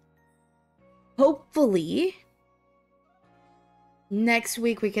that. Hopefully next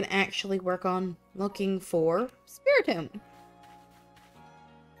week we can actually work on looking for Spiritomb.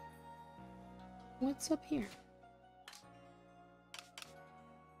 What's up here?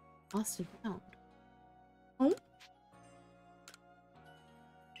 Lost and found. Oh.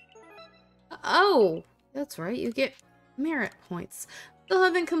 Oh, that's right. You get merit points. Still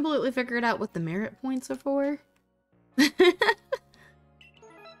haven't completely figured out what the merit points are for.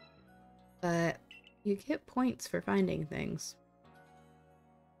 But you get points for finding things.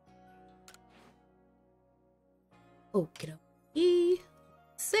 Okie dokie.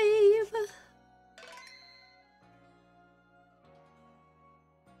 Save.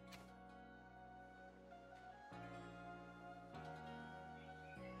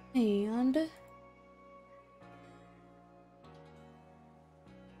 And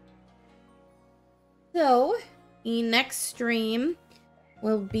so the next stream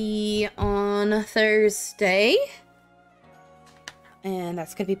will be on Thursday, and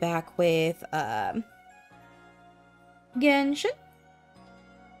that's gonna be back with Genshin,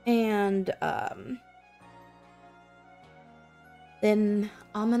 and then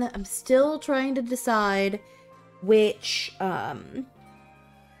I'm still trying to decide which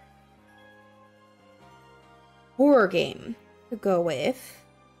horror game to go with.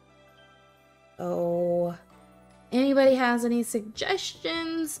 So anybody has any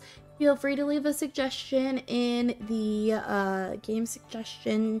suggestions, feel free to leave a suggestion in the game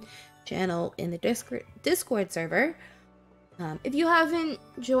suggestion channel in the Discord server. If you haven't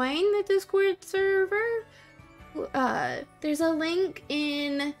joined the Discord server, there's a link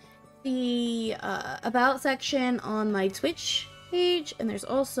in the about section on my Twitch page, and there's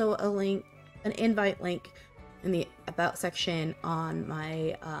also a link, an invite link in the about section on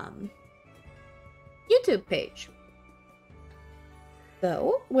my YouTube page.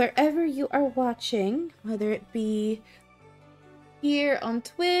 So, wherever you are watching, whether it be here on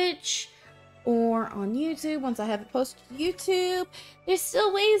Twitch or on YouTube, once I have it posted to YouTube, there's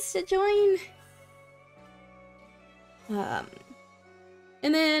still ways to join.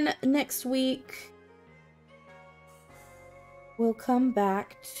 And then next week, we'll come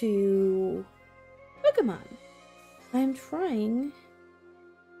back to Pokemon. I'm trying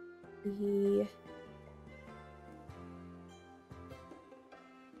the...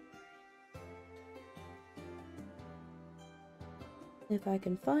 if I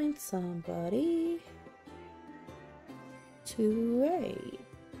can find somebody to raid.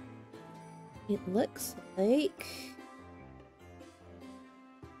 It looks like...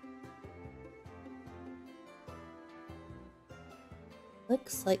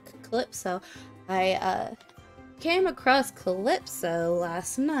 Calypso. I came across Calypso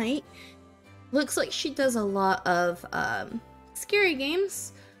last night. Looks like she does a lot of scary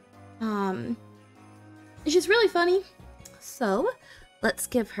games. She's really funny. So, let's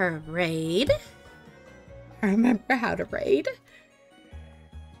give her a raid. I remember how to raid.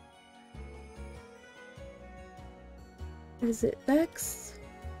 Is it Bex?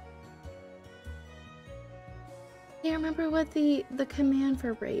 I can't remember what the command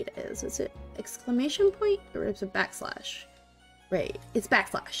for raid is. Is it exclamation point or is it backslash? Raid. It's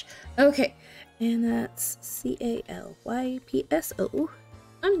backslash. Okay. And that's CALYPSO _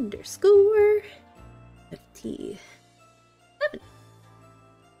 FT7.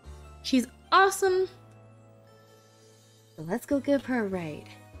 She's awesome. So let's go give her a raid.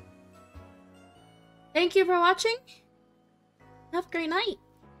 Thank you for watching. Have a great night.